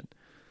surrounding it.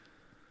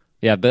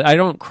 Yeah, but I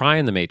don't cry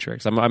in The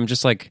Matrix. I'm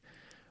just like,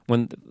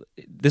 when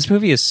this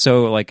movie is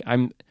so like,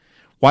 I'm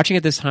watching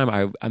it this time,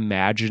 I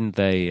imagined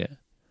the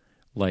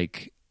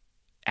like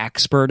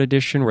expert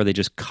edition where they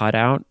just cut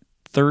out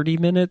 30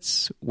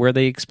 minutes where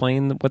they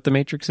explain what The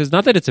Matrix is.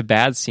 Not that it's a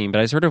bad scene,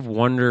 but I sort of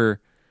wonder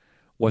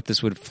what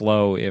this would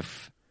flow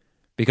if,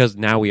 because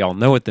now we all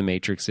know what The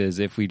Matrix is,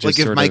 if we just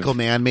like if Michael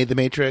Mann made The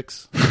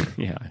Matrix.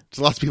 Yeah. There's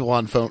lots of people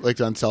on phone, like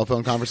on cell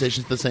phone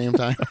conversations at the same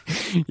time.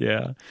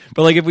 Yeah.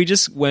 But like if we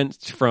just went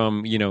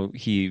from,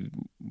 he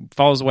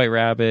follows a White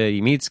Rabbit,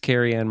 he meets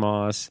Carrie Ann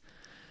Moss,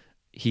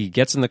 he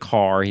gets in the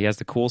car, he has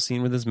the cool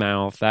scene with his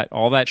mouth,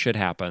 all that shit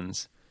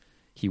happens.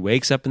 He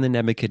wakes up in the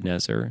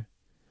Nebuchadnezzar,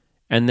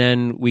 and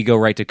then we go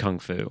right to Kung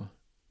Fu,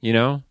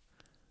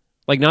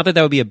 Like, not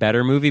that would be a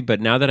better movie, but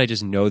now that I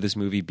just know this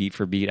movie beat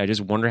for beat, I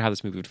just wonder how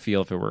this movie would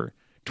feel if it were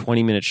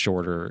 20 minutes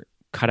shorter,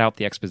 cut out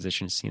the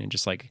exposition scene, and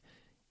just, like,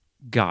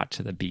 got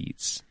to the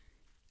beats.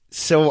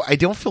 So I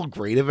don't feel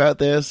great about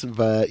this,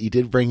 but you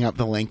did bring up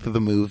the length of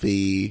the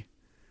movie,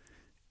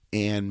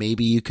 and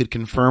maybe you could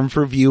confirm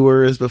for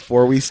viewers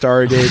before we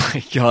started. Oh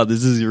my God,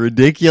 this is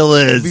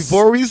ridiculous.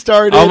 Before we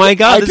started. Oh my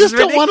God, this is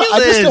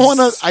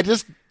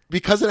ridiculous.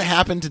 Because it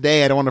happened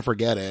today, I don't want to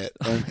forget it.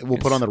 And we'll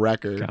put on the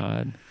record.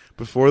 God.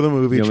 Before the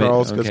movie,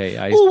 Charles goes,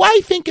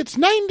 I think it's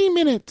 90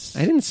 minutes.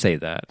 I didn't say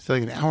that. It's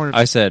like an hour.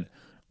 I said,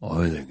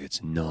 I think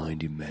it's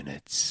 90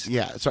 minutes.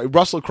 Yeah, sorry.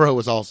 Russell Crowe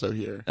was also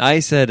here. I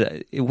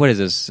said, what is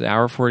this,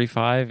 hour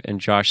 45? And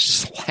Josh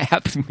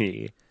slapped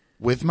me.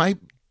 With my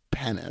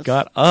penis.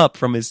 Got up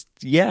from his,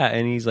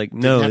 and he's like,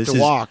 no,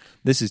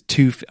 this is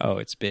too,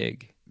 it's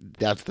big.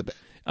 That's the bit.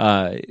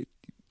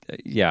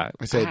 Yeah.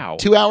 I said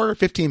 2 hour,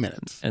 15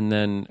 minutes. And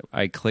then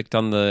I clicked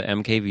on the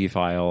MKV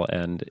file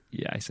and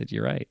I said,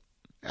 you're right.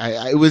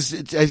 It was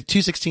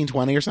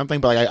 2:16:20 or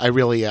something, but I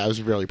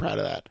was really proud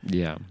of that.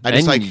 Yeah.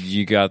 And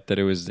you got that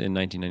it was in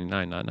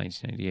 1999, not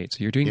 1998. So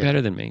you're doing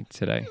better than me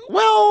today.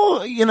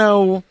 Well,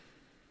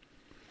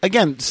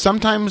 again,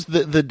 sometimes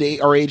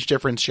our age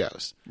difference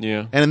shows.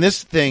 Yeah. And in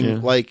this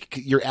thing, like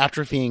your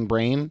atrophying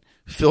brain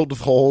filled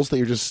with holes that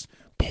you're just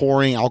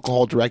pouring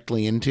alcohol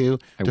directly into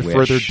to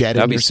further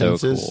deaden your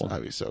senses. Cool.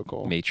 That'd be so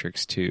cool.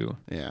 Matrix 2.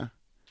 Yeah.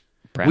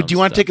 Would you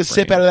want to take a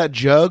sip out of that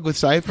jug with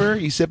Cypher?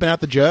 You sipping out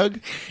the jug?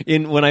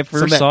 When I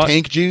first saw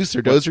tank juice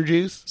or dozer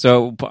juice?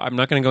 So I'm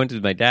not going to go into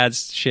my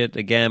dad's shit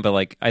again, but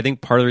like I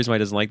think part of the reason why he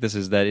doesn't like this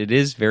is that it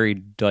is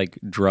very like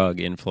drug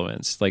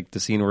influenced. Like the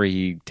scene where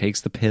he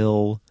takes the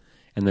pill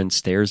and then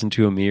stares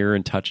into a mirror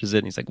and touches it,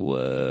 and he's like,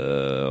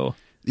 "Whoa!"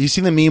 You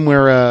seen the meme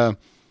where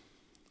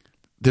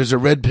there's a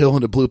red pill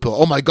and a blue pill?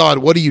 Oh my God,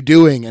 what are you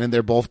doing? And then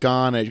they're both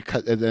gone. And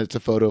it's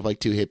a photo of like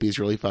two hippies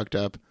really fucked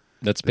up.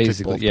 That's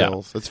basically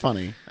pills. That's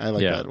funny. I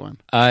like that one.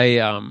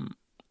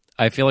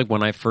 I feel like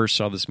when I first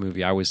saw this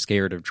movie, I was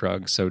scared of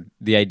drugs. So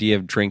the idea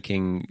of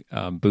drinking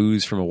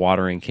booze from a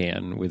watering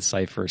can with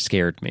Cypher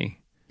scared me.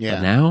 Yeah.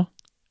 But now,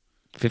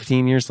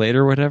 15 years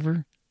later,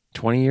 whatever,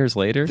 20 years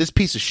later, this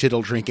piece of shit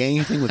will drink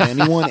anything with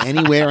anyone,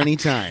 anywhere,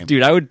 anytime.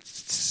 Dude, I would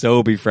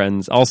so be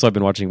friends. Also, I've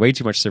been watching way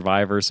too much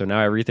Survivor, so now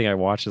everything I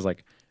watch is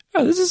like,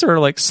 oh, this is sort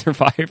of like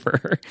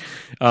Survivor.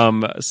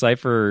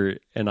 Cypher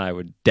and I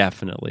would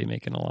definitely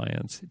make an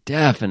alliance.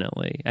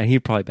 Definitely. And he'd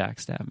probably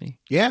backstab me.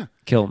 Yeah.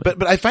 Kill me.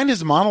 But I find his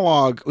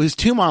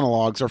two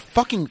monologues are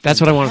fucking fantastic. That's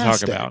what I want to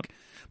talk about.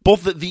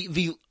 Both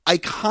the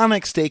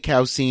iconic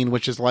steakhouse scene,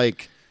 which is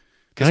like...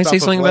 Can I say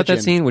something about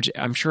that scene? Which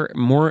I'm sure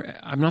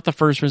I'm not the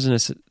first person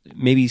to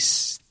maybe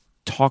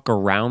talk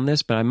around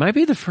this, but I might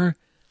be the first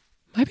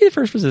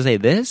person to say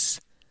this.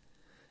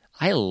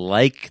 I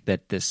like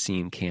that this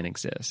scene can't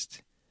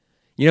exist.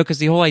 Because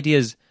the whole idea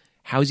is,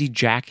 how's he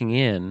jacking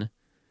in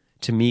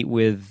to meet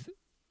with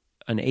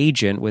an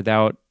agent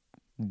without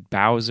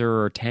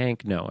Bowser or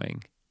Tank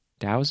knowing?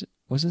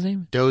 What's his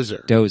name?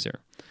 Dozer.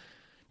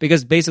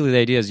 Because basically the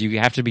idea is you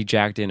have to be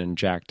jacked in and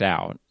jacked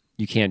out.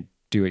 You can't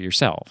do it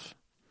yourself.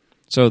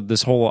 So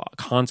this whole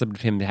concept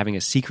of him having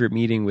a secret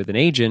meeting with an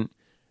agent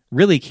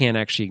really can't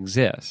actually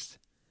exist.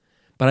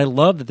 But I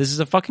love that this is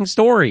a fucking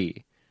story.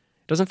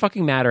 It doesn't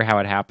fucking matter how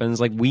it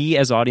happens. Like, we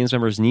as audience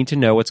members need to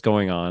know what's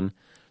going on.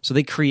 So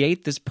they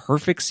create this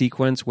perfect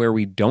sequence where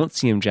we don't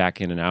see him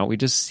jack in and out. We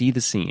just see the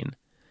scene.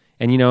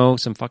 And,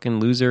 some fucking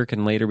loser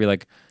can later be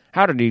like,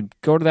 how did he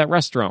go to that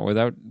restaurant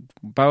without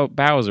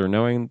Bowser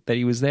knowing that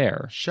he was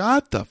there?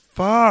 Shut the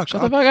fuck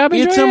up.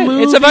 It's a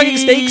movie. It's a fucking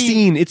steak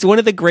scene. It's one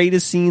of the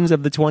greatest scenes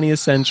of the 20th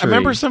century. I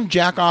remember some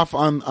jack off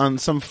on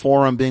some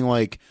forum being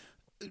like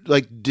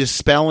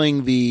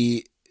dispelling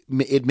the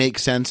it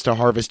makes sense to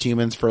harvest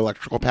humans for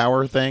electrical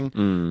power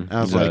thing.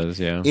 I was like,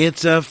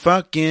 it's a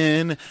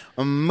fucking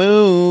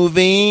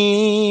movie.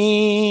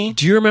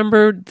 Do you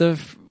remember the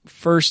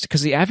first?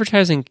 Because the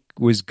advertising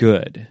was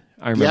good.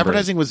 I remember the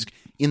advertising was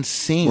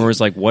insane. Where it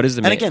was like, what is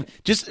the? And again,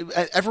 just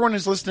everyone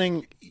who's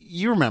listening,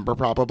 you remember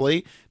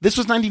probably this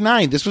was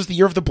 '99. This was the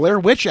year of the Blair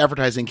Witch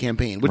advertising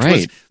campaign, which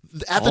was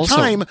at the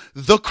time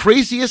the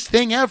craziest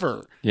thing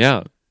ever.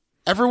 Yeah,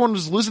 everyone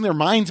was losing their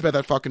minds about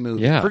that fucking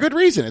movie for good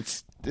reason.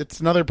 It's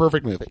another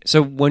perfect movie.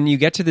 So when you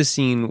get to the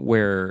scene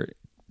where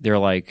they're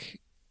like,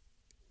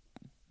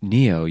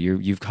 Neo,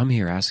 you've come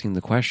here asking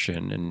the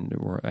question,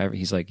 and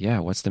he's like, yeah,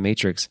 what's the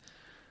Matrix?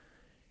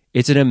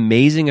 It's an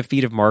amazing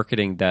feat of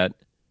marketing that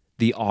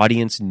the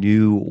audience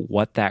knew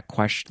what that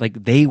question,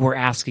 like they were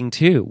asking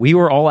too. We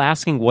were all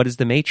asking, what is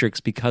the Matrix,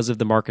 because of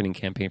the marketing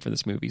campaign for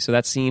this movie. So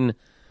that scene,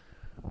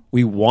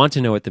 we want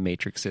to know what the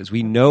Matrix is.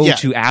 We know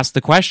to ask the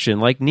question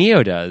like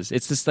Neo does.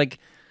 It's just like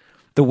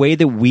the way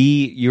that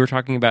you were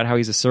talking about how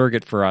he's a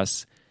surrogate for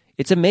us.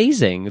 It's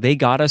amazing. They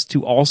got us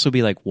to also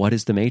be like, what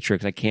is the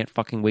Matrix? I can't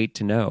fucking wait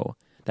to know.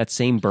 That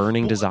same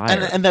burning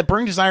desire. And that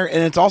burning desire,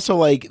 and it's also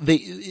like,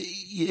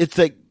 it's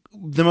like,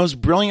 the most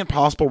brilliant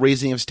possible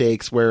raising of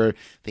stakes, where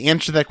the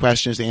answer to that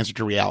question is the answer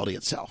to reality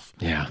itself.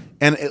 Yeah.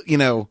 And,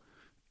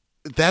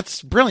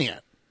 that's brilliant.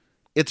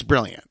 It's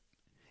brilliant.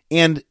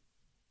 And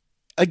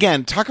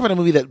again, talk about a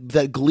movie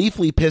that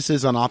gleefully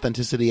pisses on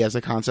authenticity as a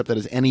concept that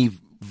has any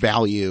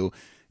value.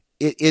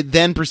 It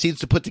then proceeds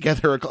to put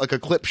together a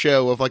clip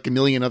show of like a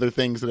million other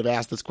things that have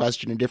asked this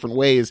question in different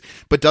ways,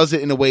 but does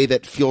it in a way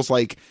that feels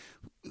like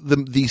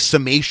the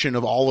summation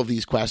of all of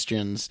these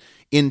questions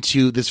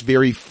into this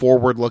very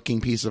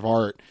forward-looking piece of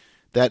art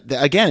that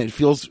again, it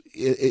feels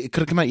it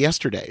could have come out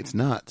yesterday. It's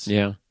nuts.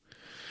 Yeah.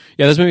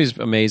 Yeah, this movie is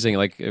amazing.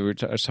 Like I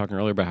was talking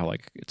earlier about how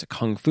like it's a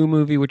kung fu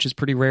movie, which is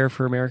pretty rare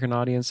for American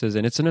audiences,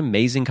 and it's an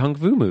amazing kung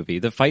fu movie.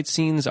 The fight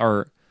scenes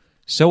are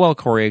so well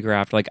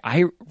choreographed. Like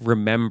I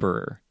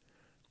remember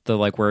the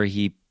like where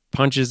he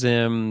punches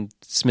him,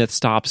 Smith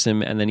stops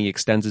him, and then he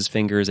extends his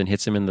fingers and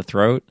hits him in the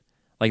throat.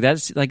 Like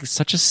that's like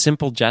such a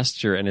simple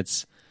gesture, and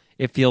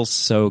it feels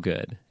so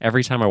good.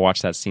 Every time I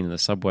watch that scene in the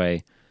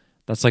subway,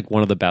 that's like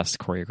one of the best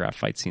choreographed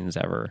fight scenes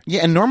ever.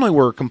 Yeah, and normally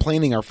we're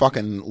complaining our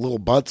fucking little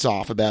butts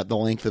off about the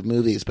length of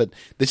movies, but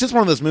this is one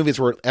of those movies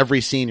where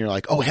every scene you're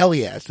like, oh hell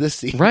yeah, it's this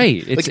scene.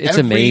 Right, it's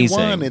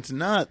amazing. It's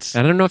nuts.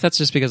 And I don't know if that's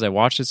just because I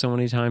watched it so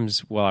many times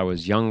while I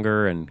was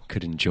younger and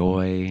could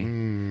enjoy. I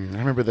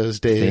remember those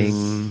days.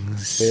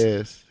 Things.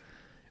 Yes.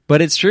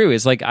 But it's true.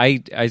 It's like I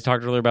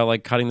talked earlier about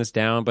like cutting this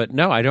down, but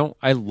no, I don't.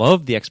 I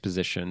love the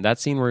exposition.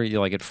 That scene where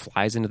like it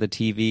flies into the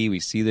TV,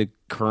 we see the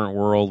current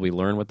world, we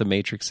learn what the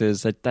Matrix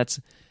is. That's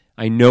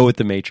I know what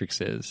the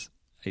Matrix is.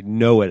 I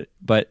know it,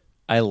 but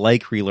I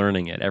like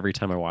relearning it every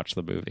time I watch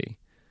the movie.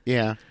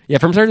 Yeah, yeah.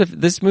 From start to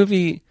this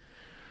movie,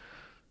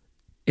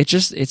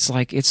 it's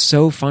like it's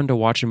so fun to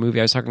watch a movie.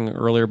 I was talking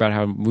earlier about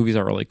how movies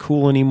aren't really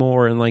cool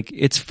anymore, and like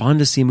it's fun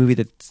to see a movie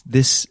that's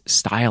this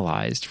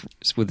stylized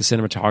with the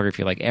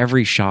cinematography. Like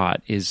every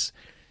shot is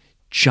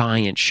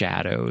giant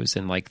shadows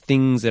and like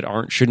things that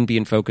shouldn't be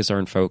in focus are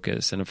in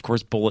focus, and of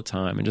course bullet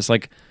time, and just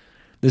like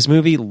this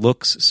movie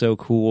looks so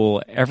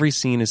cool. Every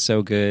scene is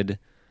so good.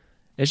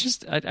 It's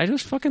just, I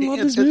just fucking love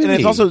this movie. And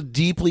it's also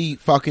deeply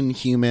fucking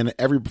human.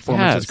 Every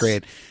performance is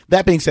great.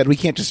 That being said, we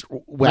can't just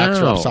wax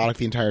rhapsodic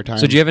the entire time.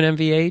 So do you have an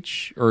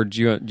MVH? Or do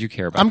you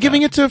care about I'm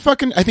giving it to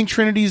fucking, I think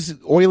Trinity's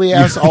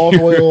oily-ass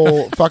olive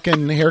oil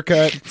fucking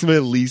haircut. It's my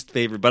least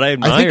favorite, but I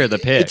admire the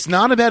pick. It's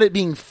not about it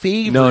being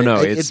favorite.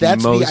 No, it's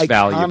that's most the iconic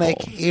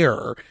valuable.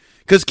 hair.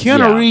 Because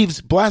Keanu Reeves,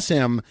 bless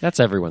him. That's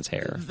everyone's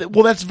hair.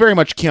 Well, that's very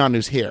much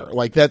Keanu's hair.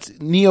 Like,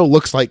 Neo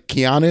looks like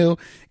Keanu.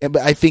 But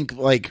I think,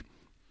 like...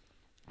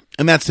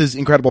 And that's his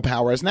incredible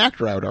power as an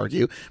actor, I would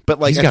argue. But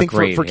like, I think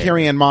for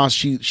Carrie-Anne Moss,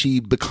 she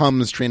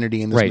becomes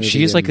Trinity in this movie. Right,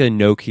 she's like a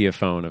Nokia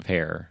phone of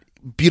hair.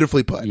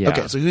 Beautifully put. Yeah.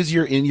 Okay, so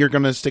you're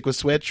going to stick with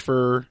Switch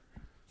for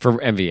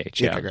MVH?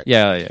 Yeah. Okay,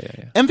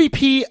 yeah.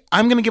 MVP,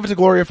 I'm going to give it to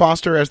Gloria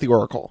Foster as the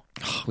Oracle.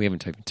 Oh, we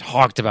haven't even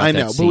talked about. I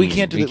know, that but we scene.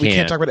 can't we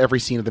can't talk about every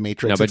scene of the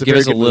Matrix. No, but give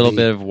us a little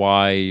bit of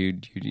why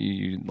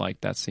you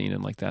like that scene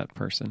and like that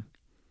person.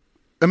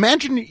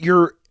 Imagine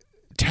you're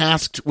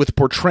tasked with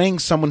portraying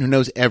someone who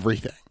knows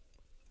everything.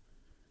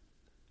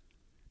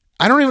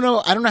 I don't even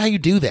know. I don't know how you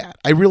do that.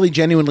 I really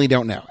genuinely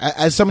don't know.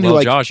 As someone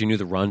who Josh, you knew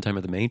the runtime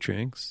of the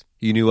Matrix.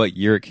 You knew what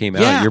year it came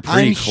out. Yeah, you're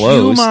pretty I'm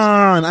close.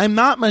 Human. I'm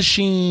not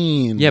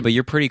machine. Yeah, but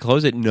you're pretty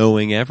close at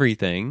knowing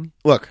everything.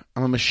 Look,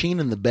 I'm a machine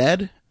in the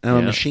bed, and I'm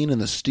a machine in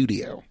the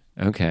studio.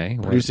 Okay,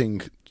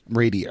 producing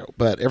radio,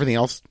 but everything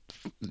else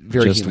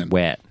very just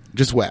human.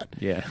 Just wet.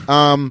 Yeah.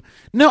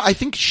 No, I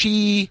think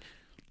the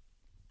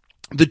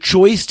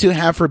choice to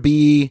have her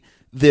be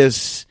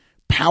this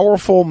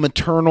powerful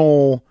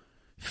maternal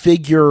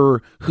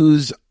figure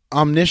whose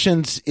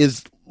omniscience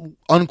is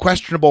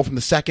unquestionable from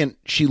the second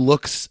she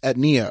looks at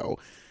Neo.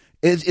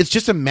 It's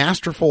just a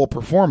masterful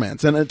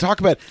performance. And talk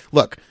about,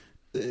 look,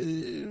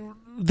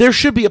 there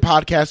should be a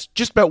podcast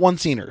just about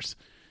one-sceners.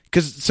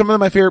 because some of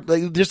my favorite,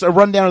 like, just a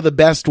rundown of the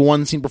best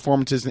one scene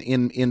performances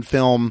in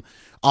film.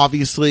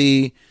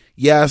 Obviously,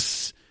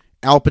 yes,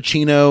 Al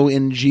Pacino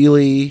in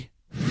Geely.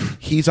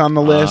 He's on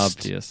the list.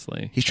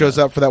 Obviously. He shows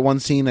up for that one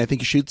scene. I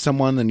think he shoots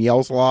someone and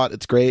yells a lot.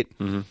 It's great.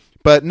 Mm-hmm.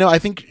 But no, I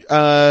think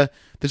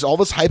there's all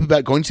this hype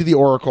about going to the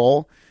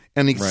Oracle.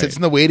 And he sits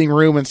in the waiting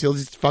room and sees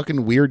these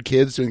fucking weird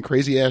kids doing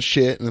crazy ass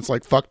shit, and it's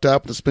like fucked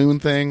up, the spoon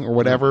thing or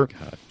whatever.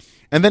 Oh,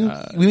 and then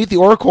we meet the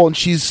Oracle, and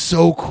she's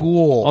so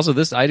cool. Also,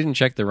 this, I didn't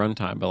check the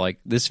runtime, but like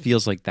this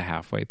feels like the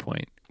halfway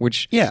point,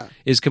 which Yeah.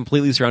 is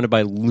completely surrounded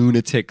by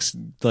lunatics,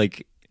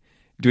 like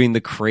doing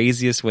the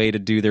craziest way to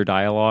do their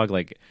dialogue.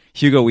 Like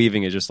Hugo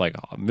Weaving is just like,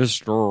 oh,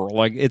 Mr.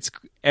 Like it's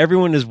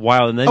everyone is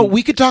wild. And then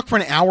we could talk for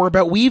an hour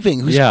about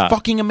Weaving, who's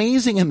fucking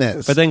amazing in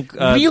this. But then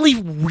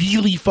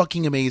really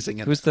fucking amazing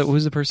in who's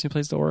the person who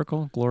plays the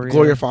Oracle?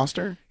 Gloria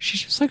Foster.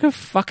 She's just like a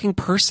fucking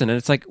person, and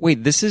it's like,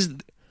 wait, this is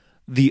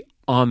the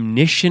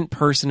omniscient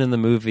person in the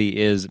movie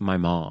is my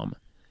mom.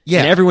 Yeah,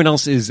 and everyone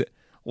else is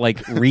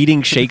like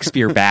reading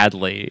Shakespeare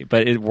badly,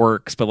 but it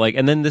works. But like,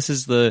 and then this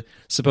is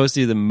supposed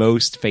to be the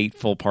most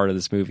fateful part of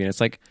this movie, and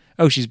it's like,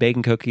 oh, she's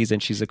baking cookies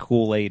and she's a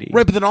cool lady,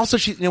 right? But then also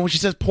she, when she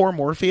says poor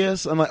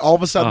Morpheus, and like all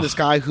of a sudden this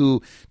guy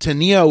who to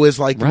Neo is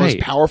like the most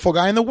powerful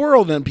guy in the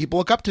world, and people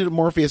look up to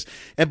Morpheus,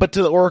 but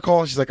to the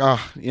Oracle, she's like,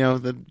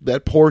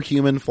 that poor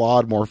human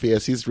flawed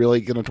Morpheus, he's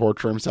really going to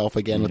torture himself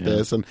again with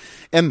this, and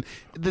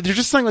they're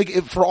just saying like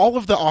for all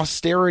of the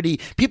austerity,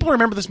 people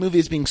remember this movie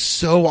as being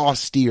so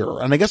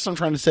austere, and I guess what I'm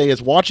trying to say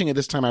is watching it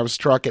this time, I was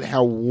struck at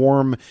how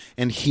warm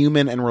and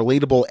human and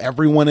relatable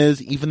everyone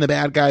is, even the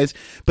bad guys.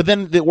 But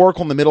then the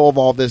Oracle in the middle of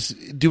all this,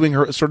 doing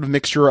her sort of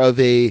mixture of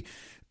a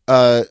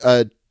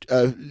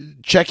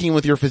checking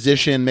with your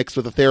physician mixed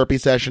with a therapy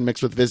session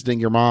mixed with visiting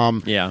your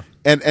mom. Yeah.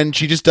 And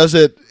she just does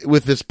it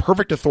with this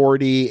perfect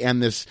authority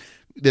and this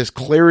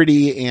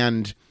clarity,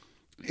 and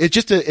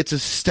it's a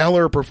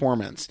stellar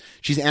performance.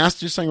 She's asked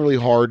to do something really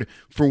hard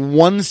for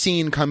one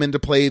scene, come into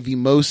play the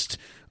most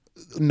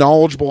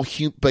knowledgeable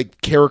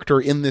character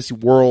in this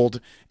world,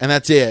 and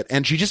that's it.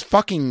 And she just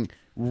fucking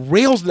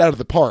rails it out of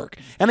the park.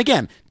 And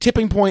again,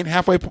 tipping point,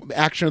 halfway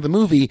action of the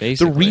movie,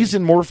 basically. The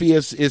reason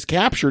Morpheus is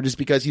captured is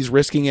because he's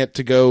risking it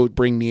to go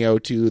bring Neo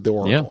to the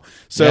Oracle.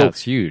 So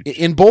it's huge.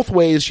 In both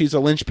ways, she's a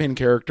linchpin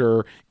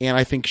character, and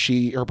I think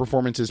her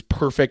performance is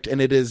perfect,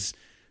 and it is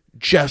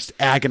just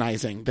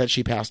agonizing that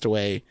she passed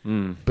away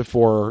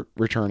before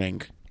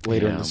returning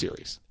later in the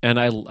series. And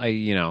I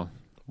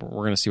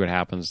we're going to see what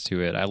happens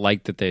to it. I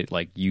like that they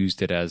like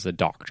used it as a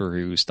Doctor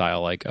Who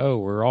style, like, oh,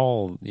 we're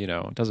all,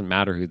 it doesn't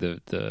matter who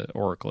the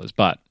Oracle is,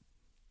 but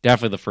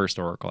definitely the first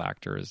Oracle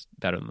actor is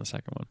better than the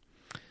second one.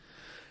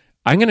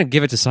 I'm going to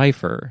give it to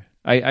Cypher.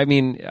 I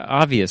mean,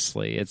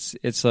 obviously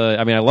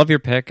I love your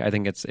pick. I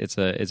think it's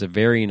a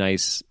very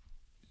nice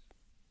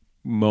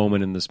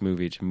moment in this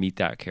movie to meet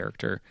that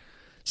character.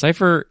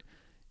 Cypher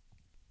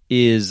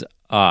is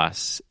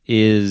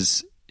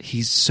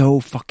he's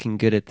so fucking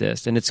good at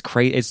this, and it's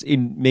crazy. It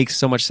makes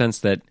so much sense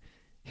that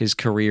his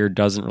career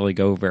doesn't really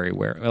go very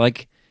well.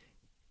 Like,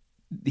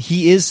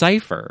 he is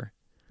Cypher.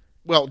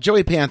 Well,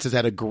 Joey Pants has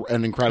had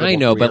an incredible. I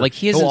know, career. but like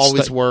he'll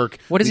always work.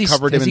 What is he?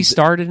 Has he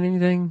started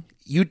anything?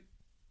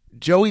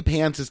 Joey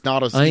Pants is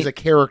not he's a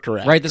character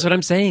actor, right? That's what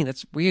I'm saying.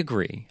 We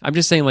agree. I'm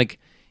just saying, like,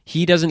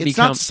 he doesn't it's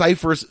become. It's not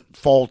Cypher's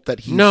fault that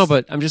he's. No,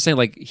 but I'm just saying,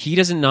 like, he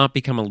doesn't not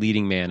become a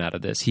leading man out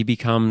of this. He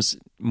becomes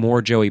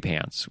more Joey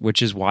Pants,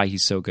 which is why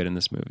he's so good in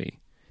this movie.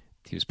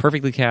 He was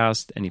perfectly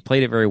cast, and he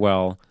played it very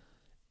well.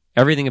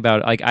 Everything about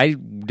it, like, I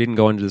didn't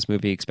go into this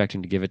movie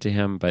expecting to give it to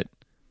him, but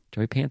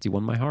Joey Pants, he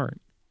won my heart.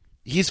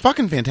 He's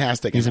fucking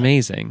fantastic. He's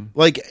amazing.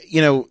 Like,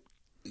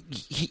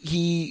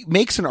 he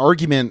makes an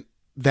argument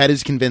that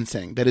is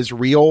convincing, that is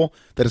real,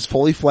 that is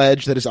fully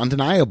fledged, that is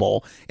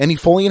undeniable, and he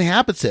fully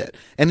inhabits it.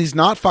 And he's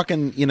not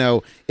fucking,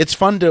 it's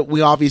fun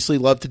we obviously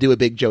love to do a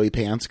big Joey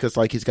Pants because,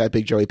 like, he's got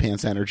big Joey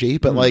Pants energy,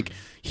 but like,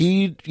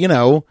 he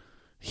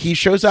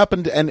shows up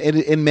and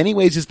in many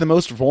ways is the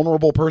most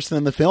vulnerable person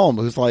in the film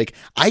who's like,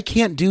 I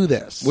can't do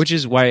this. Which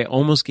is why I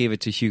almost gave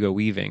it to Hugo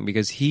Weaving,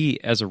 because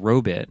he, as a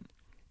robot,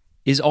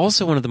 is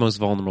also one of the most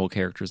vulnerable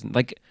characters.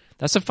 Like,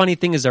 that's the funny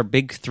thing is our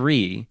big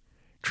three,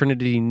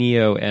 Trinity,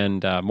 Neo,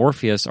 and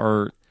Morpheus,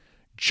 are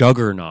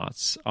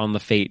juggernauts on the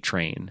Fate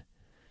train.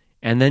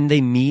 And then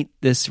they meet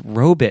this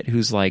robot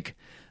who's like,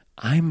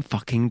 I'm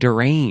fucking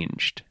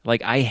deranged.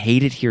 Like, I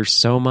hate it here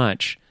so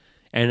much.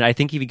 And I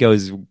think he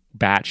goes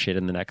batshit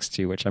in the next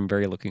two, which I'm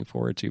very looking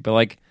forward to. But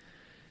like,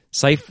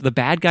 the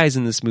bad guys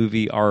in this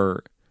movie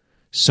are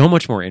so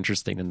much more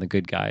interesting than the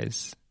good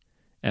guys.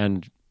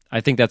 And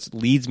I think that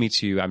leads me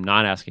to, I'm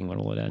not asking when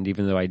will it end,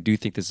 even though I do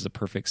think this is a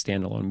perfect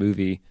standalone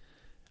movie.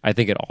 I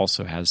think it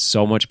also has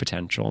so much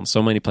potential and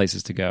so many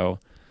places to go.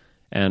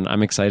 And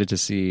I'm excited to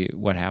see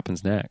what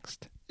happens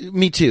next.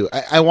 Me too.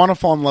 I want to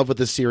fall in love with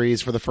this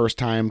series for the first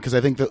time because I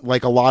think that,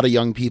 like a lot of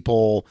young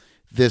people,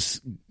 this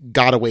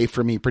got away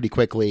from me pretty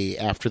quickly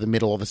after the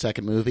middle of the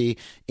second movie.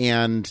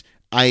 And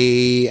I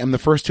am the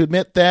first to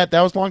admit that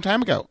was a long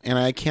time ago, and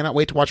I cannot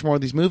wait to watch more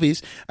of these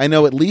movies. I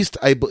know at least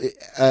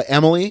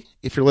Emily,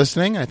 if you're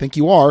listening, and I think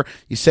you are,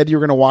 you said you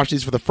were going to watch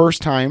these for the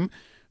first time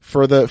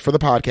for the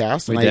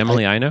podcast. Wait, and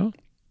Emily I know?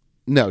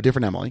 No,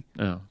 different Emily.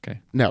 Oh,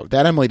 okay. No,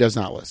 that Emily does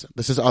not listen.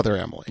 This is other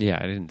Emily. Yeah,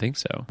 I didn't think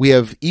so. We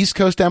have East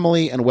Coast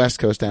Emily and West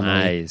Coast Emily.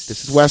 Nice.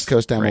 This is West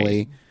Coast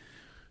Emily. Great.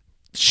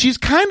 She's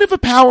kind of a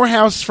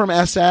powerhouse from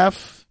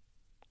SF.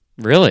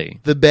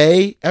 Really? The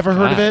Bay. Ever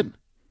heard of God. it?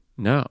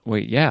 No.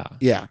 Wait, yeah.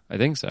 Yeah. I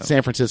think so.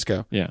 San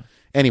Francisco. Yeah.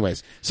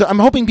 Anyways, so I'm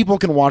hoping people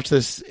can watch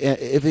this.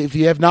 If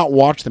you have not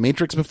watched The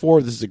Matrix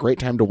before, this is a great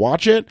time to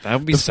watch it. That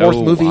would be The so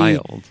fourth movie,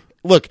 wild.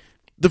 Look,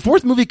 the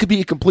fourth movie could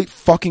be a complete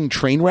fucking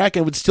train wreck,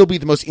 and it would still be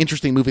the most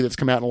interesting movie that's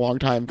come out in a long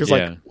time. Because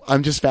Yeah.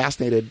 I'm just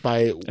fascinated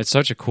by It's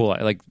such a cool,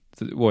 what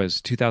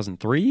was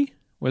 2003?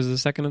 Was the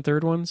second and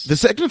third ones? the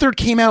second and third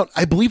came out.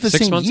 I believe the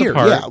 6 same months year.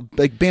 apart. Yeah,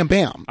 like bam,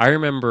 bam. I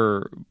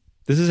remember,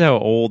 this is how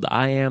old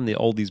I am, the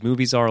old these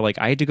movies are. Like,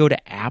 I had to go to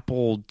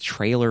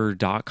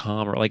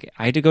appletrailer.com, or I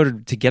had to go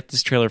to get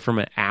this trailer from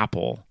an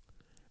Apple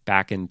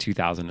back in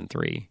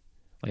 2003.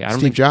 Like, I don't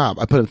Steve think Jobs.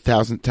 I put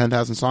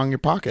 10,000 song in your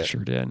pocket.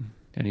 sure did.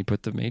 And he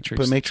put the Matrix.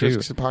 Put Matrix too.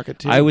 in your pocket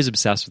too. I was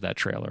obsessed with that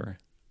trailer.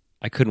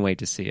 I couldn't wait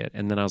to see it.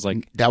 And then I was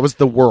like, That was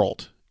the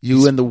world.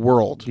 You and the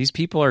world. these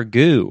people are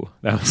goo.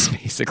 That was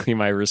basically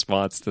my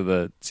response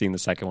to seeing the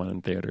second one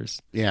in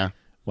theaters. Yeah.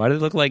 Why did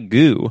it look like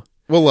goo?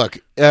 Well, look,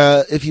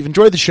 if you've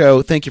enjoyed the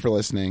show, thank you for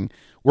listening.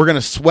 We're going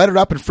to sweat it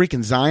up in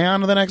freaking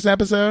Zion in the next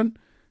episode.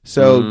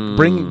 So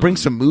bring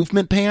some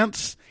movement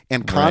pants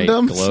and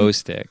condoms. Right, glow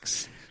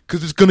sticks.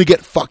 Because it's going to get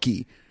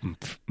fucky.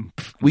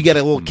 We get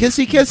a little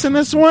kissy kiss in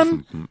this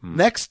one.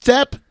 Next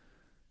step,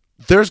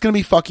 there's going to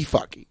be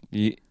fucky.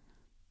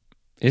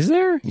 Is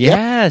there? Yep.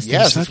 Yes.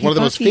 Yes. there's It's one of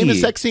the most fucky.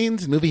 famous sex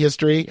scenes in movie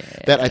history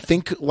that I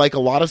think, like a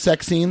lot of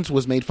sex scenes,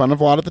 was made fun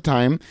of a lot at the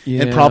time.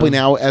 Yeah. And probably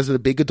now, as a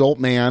big adult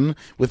man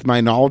with my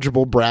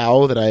knowledgeable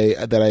brow that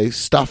I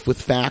stuff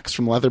with facts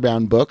from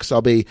leather-bound books,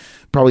 I'll be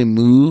probably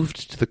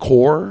moved to the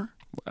core.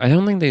 I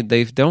don't think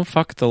they don't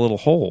fuck the little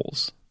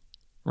holes,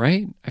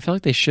 right? I feel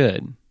like they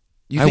should.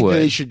 You I think would. that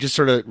they should just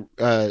sort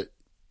of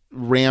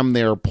ram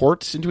their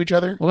ports into each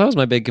other? Well, that was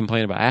my big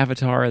complaint about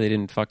Avatar. They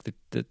didn't fuck the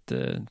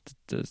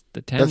tendrils.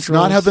 That's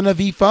not how the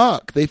Na'vi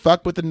fuck. They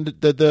fuck with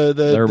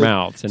their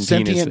mouths and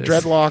sentient penises.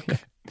 dreadlock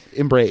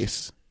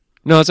embrace.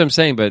 No, that's what I'm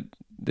saying. But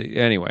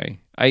anyway,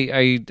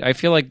 I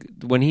feel like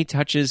when he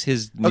touches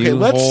his new Okay,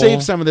 let's hole,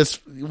 save some of this.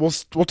 We'll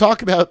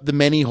talk about the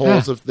many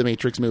holes of the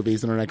Matrix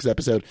movies in our next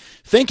episode.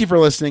 Thank you for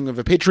listening. We have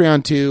a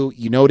Patreon too.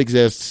 You know it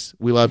exists.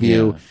 We love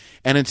you. Yeah.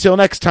 And until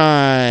next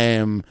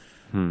time,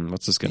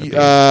 what's this going to be?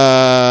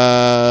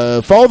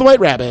 follow the White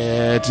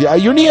Rabbit.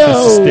 You're Neo.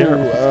 This is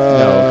terrible.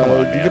 No, come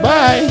on, man.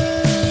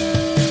 Goodbye.